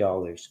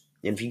 $15.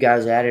 And if you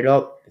guys add it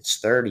up,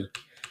 it's 30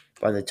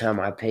 by the time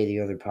I pay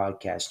the other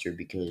podcaster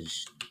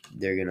because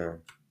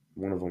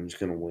one of them is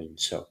gonna win.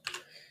 So,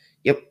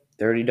 yep,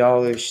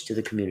 $30 to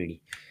the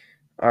community.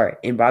 All right,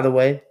 and by the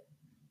way,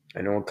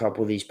 I know a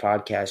couple of these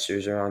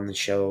podcasters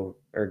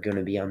are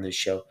gonna be on this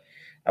show.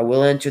 I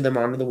will enter them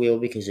onto the wheel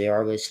because they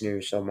are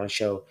listeners of my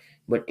show.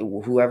 But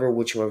whichever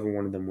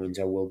one of them wins,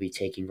 I will be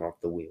taking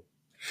off the wheel.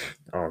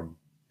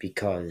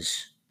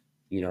 Because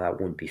that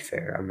wouldn't be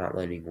fair. I'm not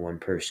letting one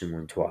person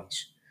win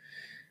twice.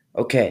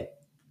 Okay.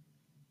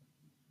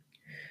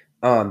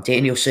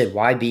 Daniel said,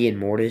 "Why be in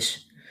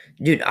Mortis?"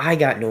 Dude, I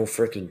got no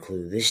freaking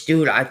clue. This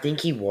dude, I think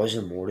he was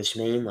a Mortis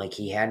main. Like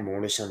he had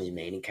Mortis on his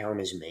main account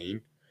as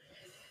main.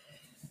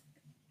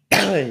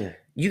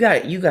 You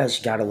guys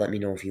gotta let me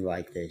know if you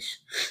like this.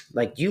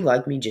 Like, do you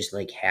like me just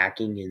like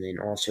hacking and then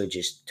also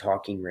just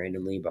talking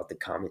randomly about the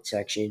comment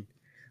section?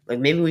 Like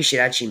maybe we should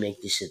actually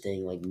make this a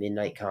thing, like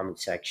midnight comment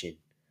section.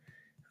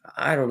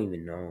 I don't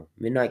even know.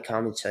 Midnight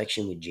comment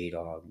section with J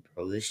Dog,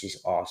 bro. This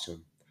is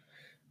awesome.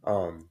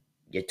 Um,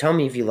 yeah, tell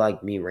me if you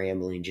like me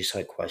rambling, just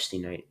like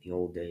Questy Night in the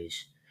old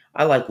days.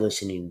 I like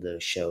listening to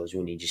those shows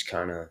when he just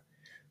kind of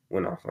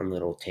went off on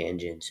little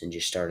tangents and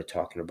just started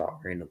talking about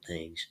random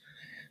things.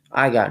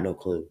 I got no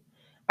clue.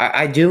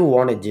 I do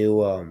want to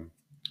do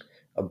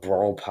a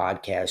Brawl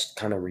podcast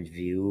kind of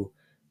review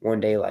one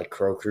day, like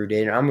Crow Crew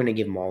did. I'm gonna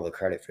give him all the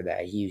credit for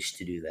that. He used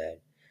to do that.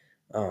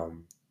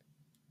 Um,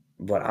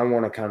 but I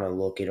want to kind of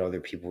look at other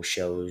people's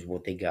shows,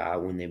 what they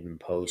got when they've been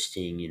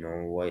posting,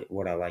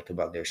 what I like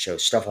about their show,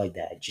 stuff like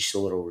that. Just a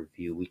little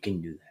review. We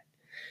can do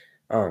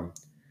that.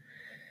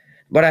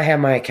 But I have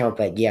my account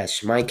back.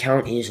 Yes, my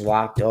account is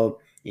locked up.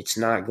 It's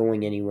not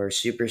going anywhere.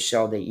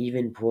 Supercell, they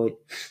even put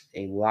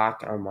a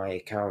lock on my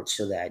account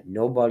so that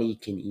nobody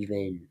can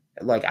even,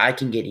 like, I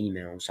can get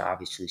emails,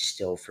 obviously,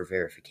 still for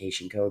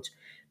verification codes,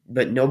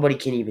 but nobody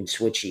can even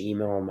switch the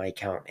email on my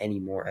account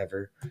anymore,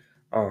 ever.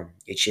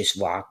 It's just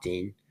locked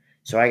in.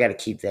 So I got to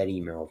keep that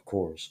email, of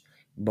course.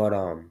 But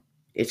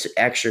it's an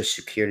extra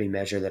security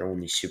measure that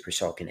only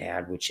Supercell can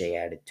add, which they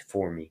added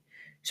for me.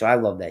 So I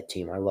love that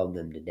team. I love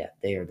them to death.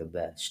 They are the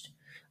best.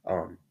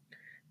 Um,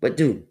 but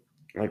dude,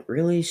 like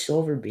really,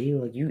 Silver B,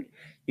 like you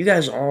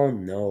guys all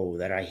know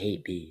that I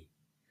hate B.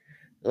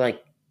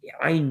 Like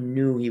I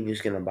knew he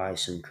was gonna buy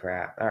some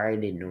crap. I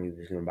didn't know he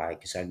was gonna buy it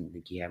because I didn't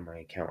think he had my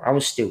account. I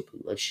was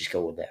stupid. Let's just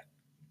go with that.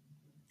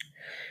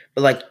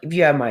 But like, if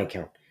you have my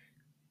account,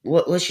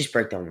 let's just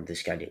break down what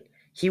this guy did.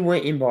 He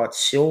went and bought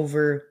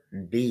Silver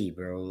B,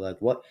 bro. Like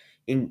what?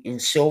 In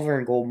silver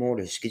and gold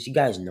mortars, because you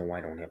guys know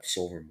I don't have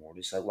silver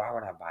mortars. Like, why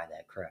would I buy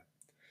that crap?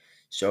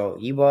 So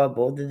he bought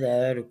both of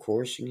that, of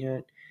course.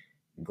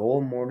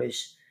 Gold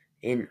mortise,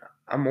 and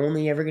I'm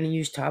only ever going to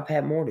use top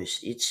hat mortise.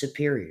 It's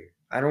superior.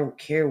 I don't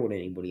care what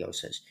anybody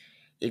else says.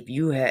 If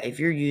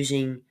you're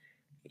using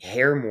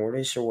hair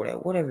mortise or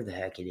whatever the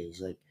heck it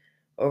is, like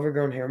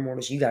overgrown hair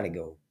mortise, you got to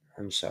go.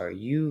 I'm sorry,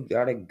 you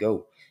got to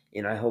go.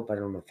 And I hope I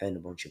don't offend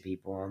a bunch of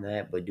people on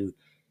that, but dude,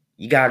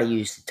 you got to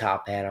use the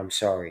top hat. I'm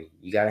sorry,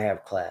 you got to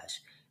have class.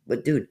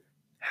 But dude,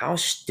 how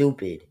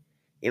stupid.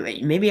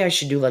 Maybe I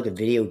should do like a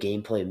video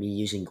gameplay of me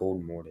using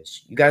Golden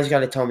Mortis. You guys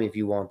got to tell me if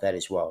you want that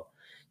as well.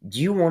 Do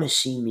you want to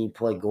see me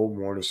play Gold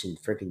Mortis and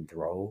freaking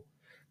throw?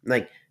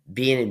 Like,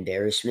 be an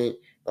embarrassment?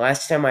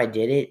 Last time I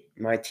did it,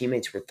 my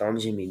teammates were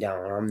thumbsing me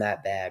down. I'm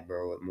that bad,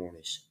 bro, at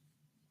Mortis.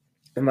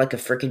 I'm like a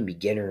freaking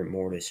beginner at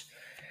Mortis.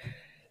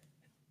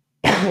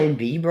 And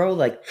B, bro,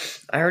 like,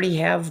 I already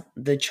have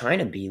the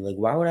China B. Like,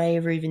 why would I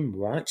ever even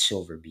want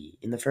Silver B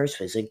in the first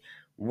place? Like,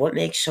 what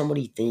makes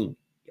somebody think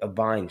of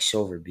buying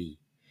Silver B?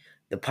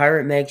 The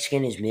Pirate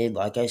Mexican is mid,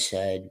 like I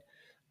said.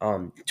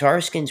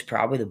 Tara skin's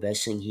probably the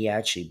best thing he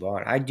actually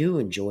bought. I do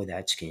enjoy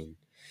that skin.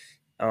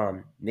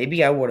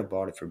 Maybe I would have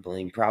bought it for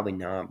bling, probably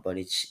not, but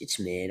it's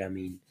mid. I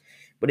mean,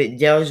 but it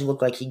does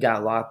look like he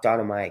got locked out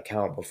of my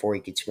account before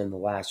he could spend the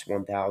last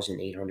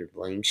 1,800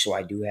 bling. So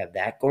I do have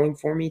that going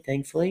for me,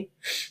 thankfully.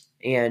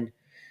 And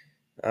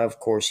of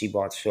course, he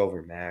bought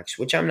Silver Max,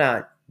 which I'm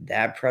not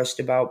that pressed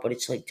about, but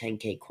it's like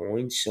 10k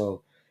coins.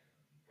 So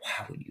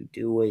why would you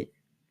do it?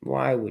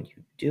 Why would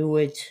you do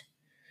it?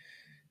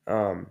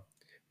 Um,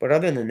 but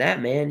other than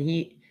that, man,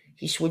 he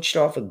switched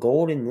off a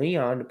Golden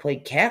Leon to play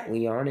Cat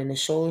Leon in a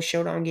solo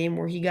showdown game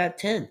where he got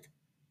 10th.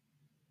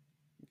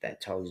 If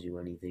that tells you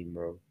anything,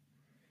 bro.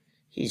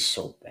 He's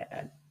so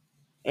bad.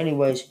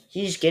 Anyways,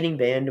 he's getting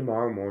banned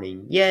tomorrow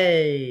morning.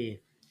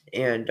 Yay!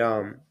 And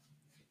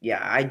yeah,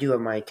 I do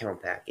have my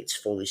account back. It's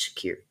fully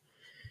secure.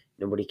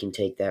 Nobody can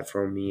take that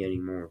from me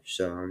anymore.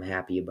 So I'm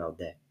happy about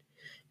that.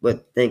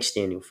 But thanks,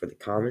 Daniel, for the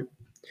comment.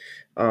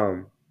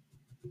 Um,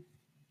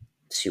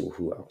 let's see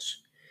who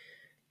else.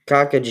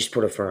 Kaka just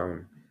put a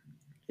frown.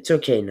 It's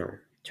okay now.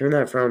 Turn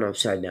that frown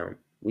upside down.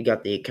 We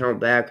got the account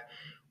back.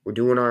 We're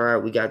doing all right.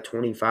 We got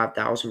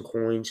 25,000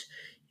 coins,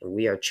 and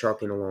we are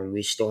trucking along.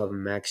 We still have a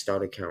maxed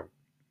out account.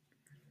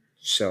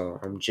 So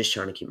I'm just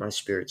trying to keep my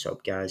spirits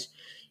up, guys.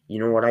 You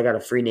know what? I got a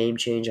free name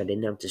change. I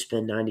didn't have to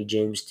spend 90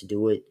 gems to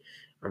do it.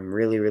 I'm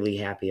really, really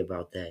happy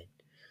about that.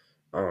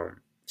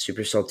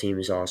 Supercell team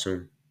is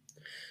awesome.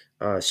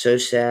 So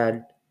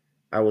sad.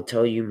 I will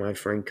tell you my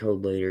friend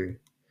code later.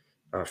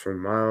 For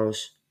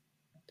Miles,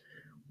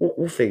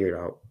 we'll figure it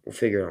out. We'll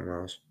figure it out,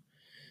 Miles.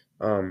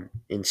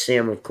 And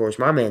Sam, of course,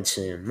 my man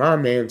Sam. My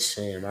man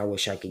Sam. I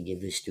wish I could give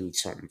this dude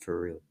something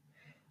for real.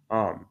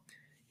 Um,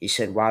 he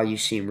said, "Wow, you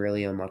seem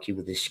really unlucky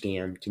with this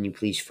scam. Can you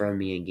please friend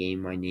me in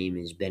game? My name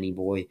is Benny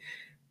Boy."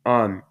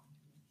 Um,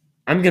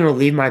 I'm gonna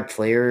leave my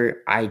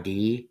player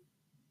ID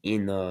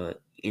in the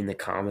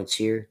comments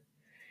here,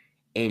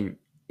 and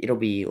it'll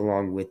be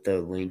along with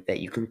the link that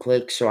you can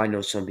click. So I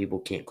know some people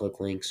can't click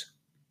links.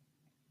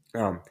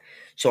 Um,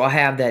 so I'll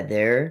have that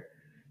there.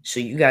 So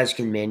you guys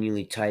can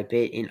manually type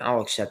it, and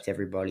I'll accept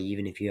everybody,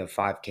 even if you have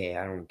 5K.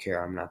 I don't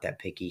care. I'm not that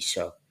picky.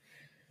 So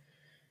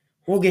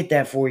we'll get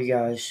that for you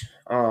guys.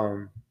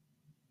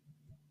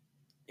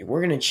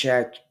 We're gonna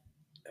check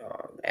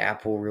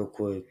Apple real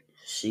quick,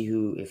 see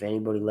who, if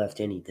anybody left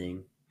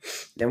anything.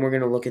 Then we're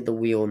gonna look at the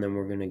wheel, and then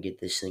we're gonna get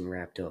this thing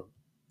wrapped up.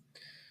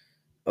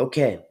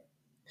 Okay,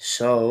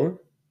 so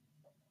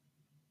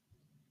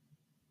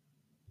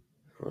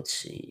let's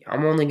see.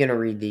 I'm only gonna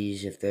read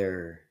these if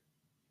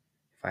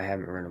I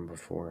haven't read them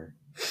before.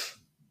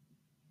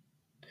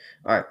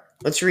 All right,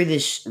 let's read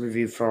this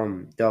review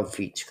from Dub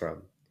Feet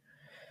Scrub.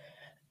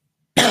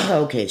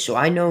 Okay, so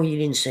I know he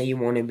didn't say you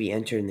want to be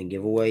entered in the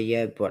giveaway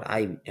yet, but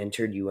I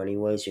entered you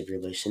anyways if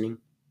you're listening.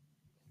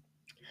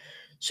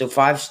 So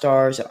 5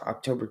 stars,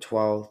 October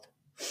 12th.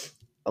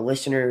 A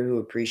listener who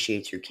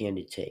appreciates your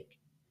candid take.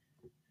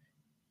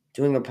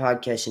 Doing a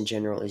podcast in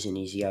general isn't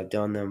easy. I've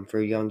done them. For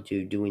a young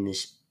dude doing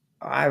this,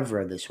 I've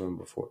read this one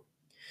before,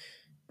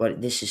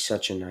 but this is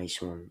such a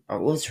nice one.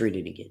 Well, let's read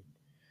it again.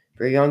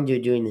 For a young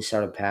dude doing this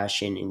out of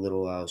passion and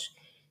little else,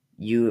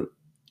 you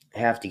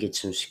have to get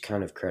some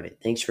kind of credit.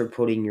 Thanks for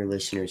putting your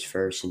listeners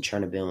first and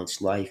trying to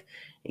balance life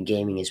and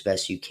gaming as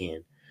best you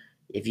can.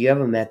 If you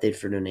have a method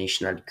for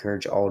donation, I'd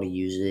encourage all to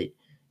use it.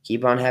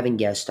 Keep on having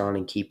guests on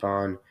and keep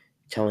on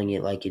telling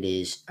it like it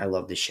is. I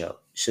love the show.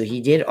 So he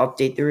did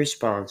update the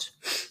response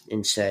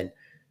and said,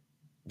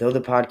 though the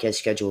podcast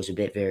schedule is a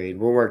bit varied,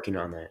 we're working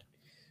on that.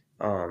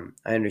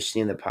 I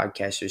understand that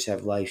podcasters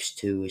have lives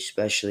too,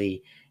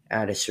 especially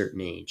at a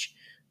certain age.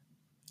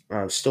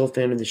 Still a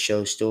fan of the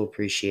show, still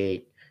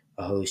appreciate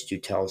a host who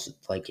tells it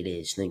like it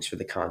is. Thanks for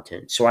the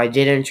content. So I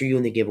did enter you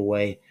in the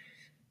giveaway.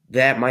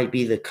 That might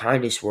be the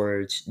kindest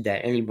words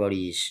that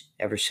anybody's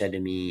ever said to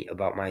me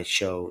about my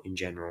show in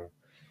general.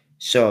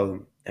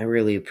 So I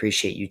really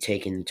appreciate you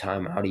taking the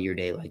time out of your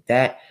day like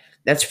that.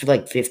 That's for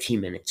like 15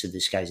 minutes of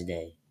this guy's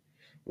day,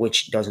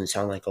 which doesn't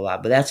sound like a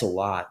lot, but that's a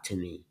lot to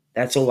me.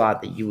 That's a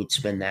lot that you would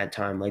spend that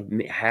time, like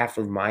half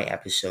of my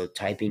episode,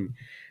 typing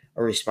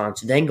a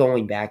response, then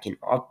going back and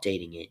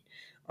updating it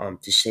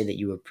to say that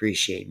you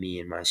appreciate me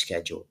and my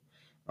schedule.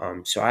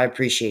 So I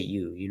appreciate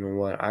you. You know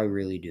what? I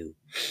really do.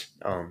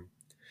 Um,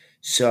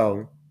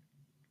 so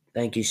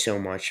thank you so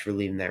much for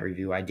leaving that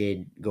review. I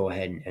did go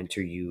ahead and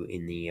enter you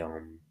in the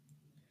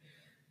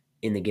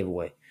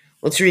giveaway.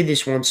 Let's read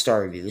this 1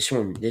 star review. This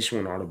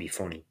one ought to be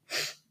funny.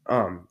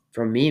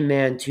 From me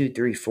man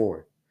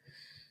 234.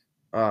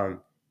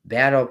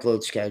 Bad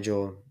upload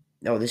schedule.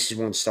 No, this is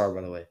 1 star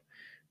by the way.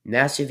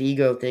 Massive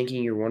ego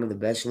thinking you're one of the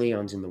best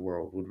Leons in the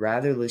world. Would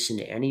rather listen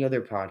to any other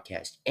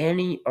podcast.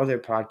 Any other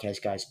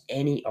podcast, guys.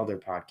 Any other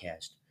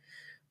podcast.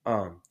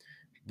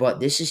 But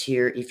this is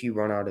here if you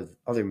run out of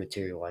other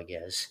material, I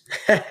guess.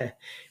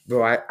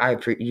 Bro,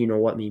 you know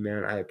what, me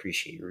man, I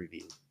appreciate your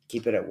review.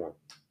 Keep it at 1.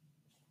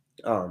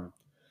 Um,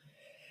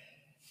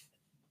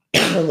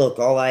 look,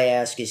 all I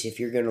ask is if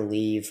you're gonna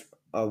leave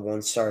a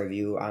 1-star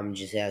review. I'm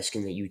just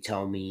asking that you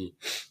tell me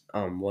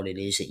what it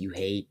is that you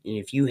hate. And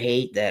if you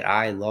hate that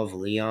I love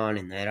Leon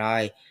and that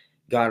I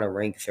got a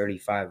rank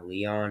 35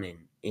 Leon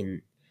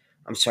and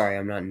I'm sorry,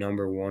 I'm not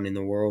number 1 in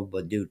the world,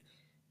 but dude,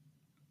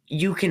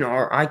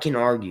 I can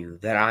argue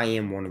that I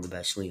am one of the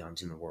best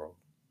Leons in the world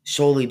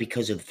solely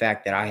because of the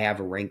fact that I have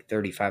a rank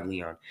 35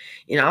 Leon.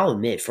 And I'll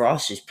admit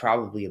Frost is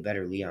probably a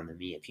better Leon than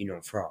me if you know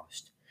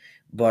Frost.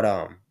 But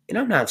and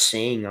I'm not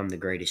saying I'm the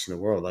greatest in the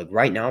world. Like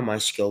right now my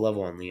skill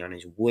level on Leon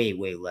is way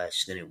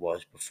less than it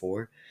was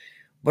before.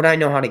 But I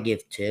know how to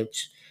give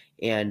tips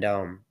and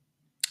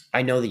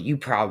I know that you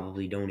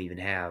probably don't even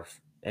have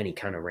any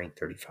kind of rank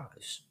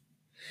 35s.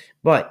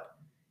 But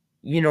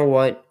you know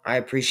what? I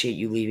appreciate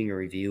you leaving a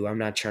review. I'm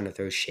not trying to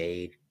throw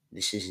shade.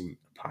 This isn't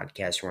a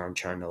podcast where I'm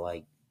trying to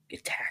like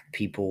attack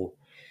people.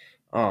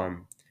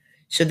 Um,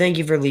 so thank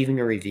you for leaving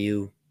a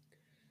review.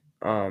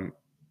 Um,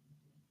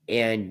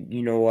 and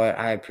you know what?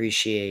 I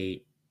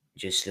appreciate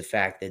just the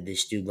fact that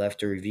this dude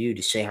left a review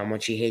to say how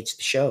much he hates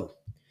the show.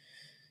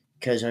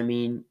 Because I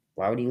mean,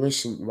 why would he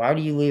listen? Why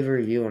do you leave a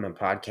review on a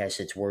podcast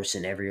that's worse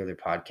than every other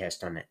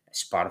podcast on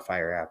Spotify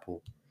or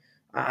Apple?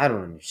 I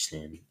don't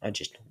understand. I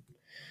just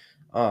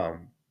don't.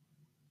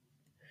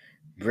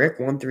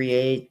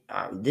 Brick138.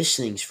 This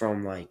thing's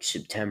from like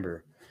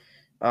September.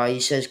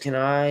 He says, "Can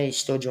I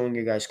still join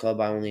your guys'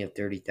 club? I only have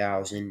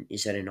 30,000.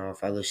 Is that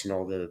enough? I listen to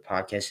all the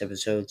podcast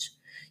episodes.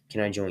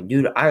 Can I join,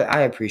 dude?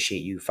 I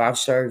appreciate you.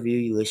 5-star review.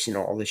 You listen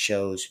to all the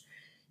shows.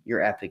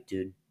 You're epic,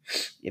 dude.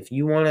 If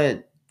you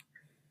wanna,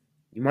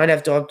 you might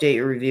have to update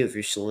your review if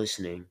you're still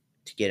listening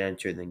to get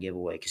entered in the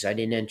giveaway. Because I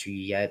didn't enter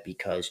you yet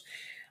because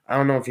I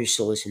don't know if you're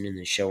still listening to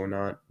the show or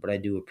not. But I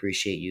do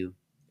appreciate you.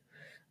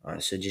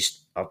 So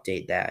just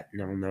update that,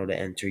 and I'll know to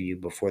enter you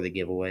before the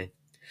giveaway."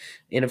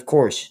 And of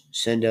course,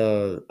 send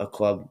a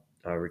club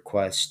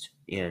request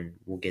and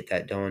we'll get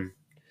that done.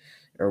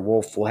 Or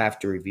we'll have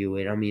to review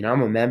it. I mean,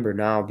 I'm a member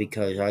now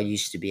because I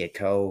used to be a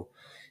co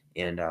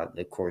and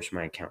of course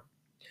my account.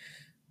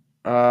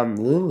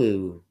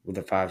 Lulu with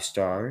a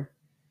 5-star.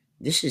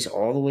 This is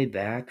all the way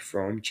back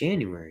from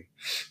January.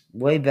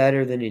 Way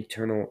better than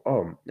Eternal.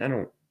 Oh, I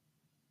don't.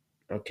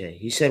 Okay,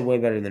 he said way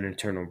better than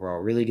Eternal Brawl.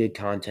 Really good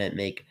content.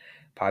 Make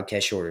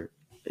podcast shorter.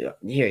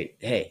 Here,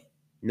 hey,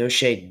 no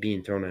shade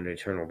being thrown at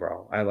Eternal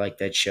Brawl. I like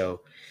that show.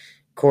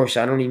 Of course,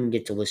 I don't even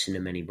get to listen to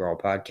many Brawl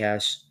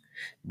podcasts,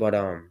 but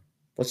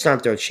let's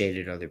not throw shade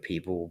at other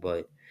people.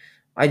 But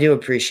I do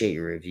appreciate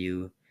your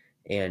review,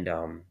 and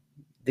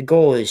the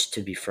goal is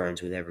to be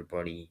friends with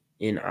everybody.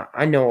 And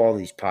I know all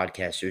these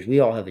podcasters. We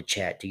all have a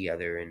chat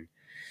together,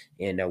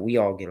 and we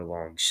all get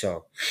along.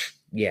 So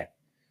yeah,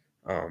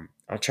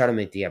 I'll try to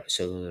make the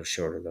episode a little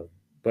shorter though.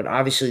 But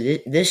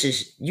obviously, this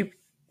is you.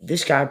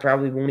 This guy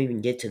probably won't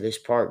even get to this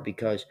part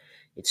because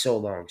it's so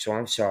long. So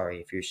I'm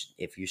sorry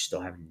if you're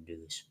still having to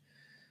do this.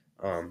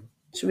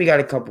 So we got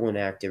a couple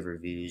inactive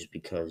reviews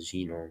because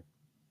it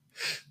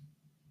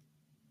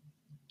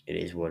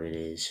is what it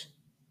is.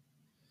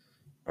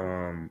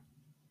 Um,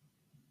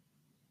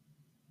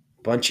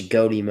 Bunch of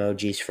goat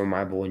emojis from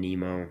my boy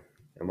Nemo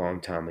a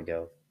long time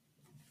ago.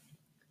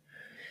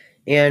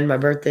 And my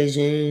birthday's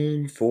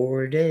in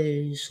 4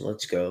 days.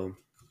 Let's go.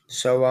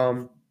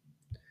 So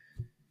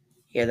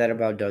yeah, that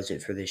about does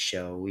it for this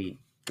show. We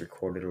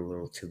recorded a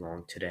little too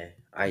long today.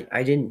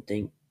 I didn't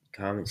think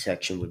comment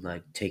section would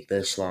like take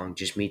this long.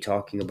 Just me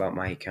talking about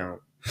my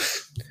account.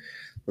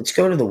 Let's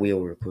go to the wheel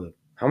real quick.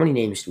 How many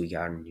names do we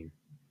got in here?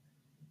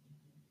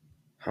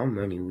 How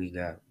many we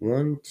got?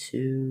 1,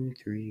 2,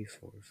 3,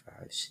 4,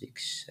 5,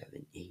 6,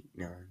 7, 8,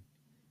 9.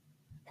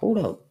 Hold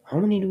up. How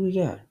many do we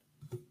got?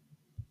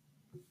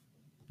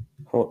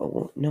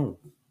 Hold up. No.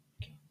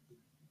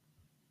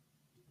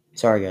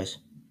 Sorry, guys.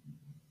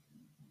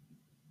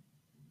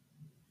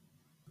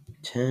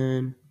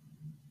 10.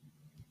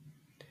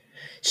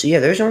 So, yeah,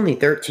 there's only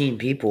 13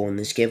 people in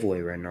this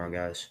giveaway right now,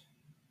 guys.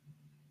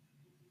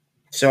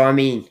 So, I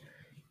mean,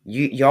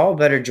 y'all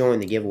better join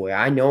the giveaway.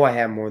 I know I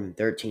have more than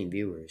 13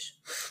 viewers.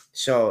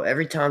 So,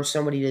 every time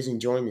somebody doesn't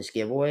join this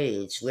giveaway,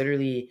 it's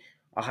literally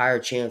a higher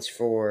chance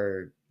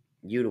for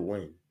you to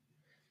win.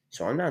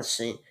 So I'm not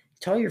saying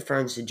tell your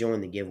friends to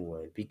join the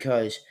giveaway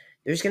because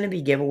there's going to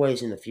be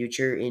giveaways in the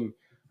future. And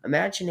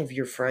imagine if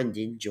your friend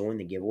didn't join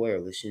the giveaway or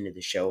listen to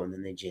the show and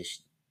then they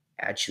just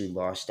actually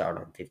lost out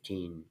on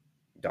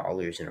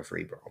 $15 in a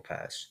free brawl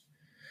pass.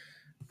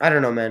 I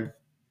don't know, man.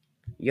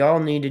 Y'all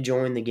need to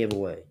join the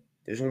giveaway.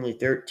 There's only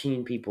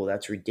 13 people.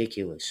 That's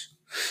ridiculous.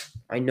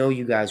 I know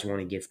you guys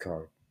want a gift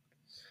card.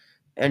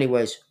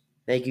 Anyways,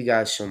 thank you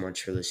guys so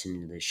much for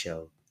listening to this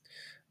show.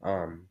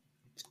 Um,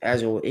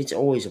 it's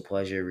always a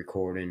pleasure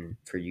recording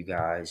for you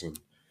guys and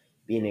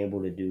being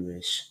able to do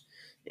this.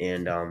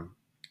 And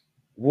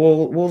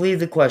we'll leave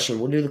the question.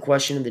 We'll do the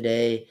question of the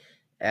day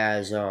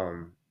as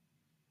man,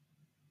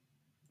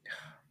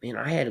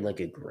 I had like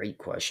a great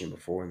question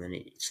before and then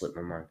it slipped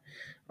my mind.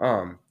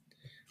 Um,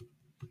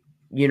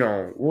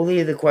 we'll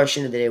leave the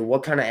question of the day.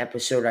 What kind of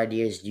episode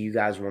ideas do you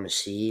guys want to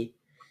see?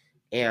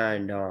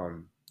 And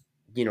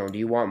do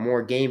you want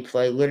more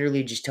gameplay?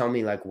 Literally just tell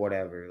me like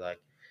whatever. Like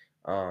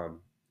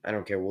I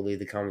don't care. We'll leave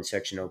the comment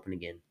section open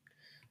again.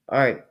 All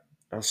right.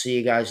 I'll see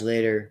you guys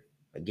later.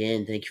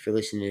 Again, thank you for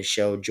listening to the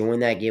show.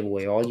 Join that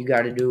giveaway. All you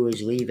got to do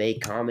is leave a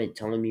comment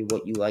telling me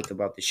what you like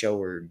about the show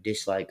or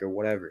dislike or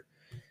whatever.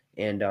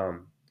 And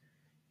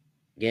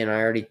again,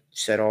 I already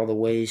said all the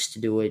ways to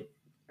do it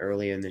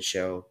earlier in the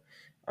show.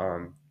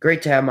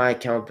 Great to have my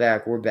account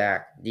back. We're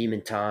back.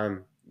 Demon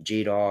Time,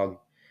 G Dog.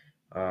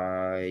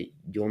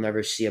 You'll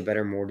never see a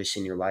better Mortis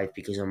in your life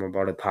because I'm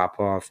about to pop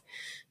off.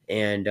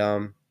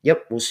 And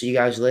yep, we'll see you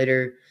guys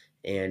later.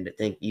 And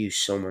thank you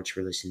so much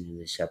for listening to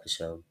this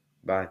episode.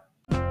 Bye.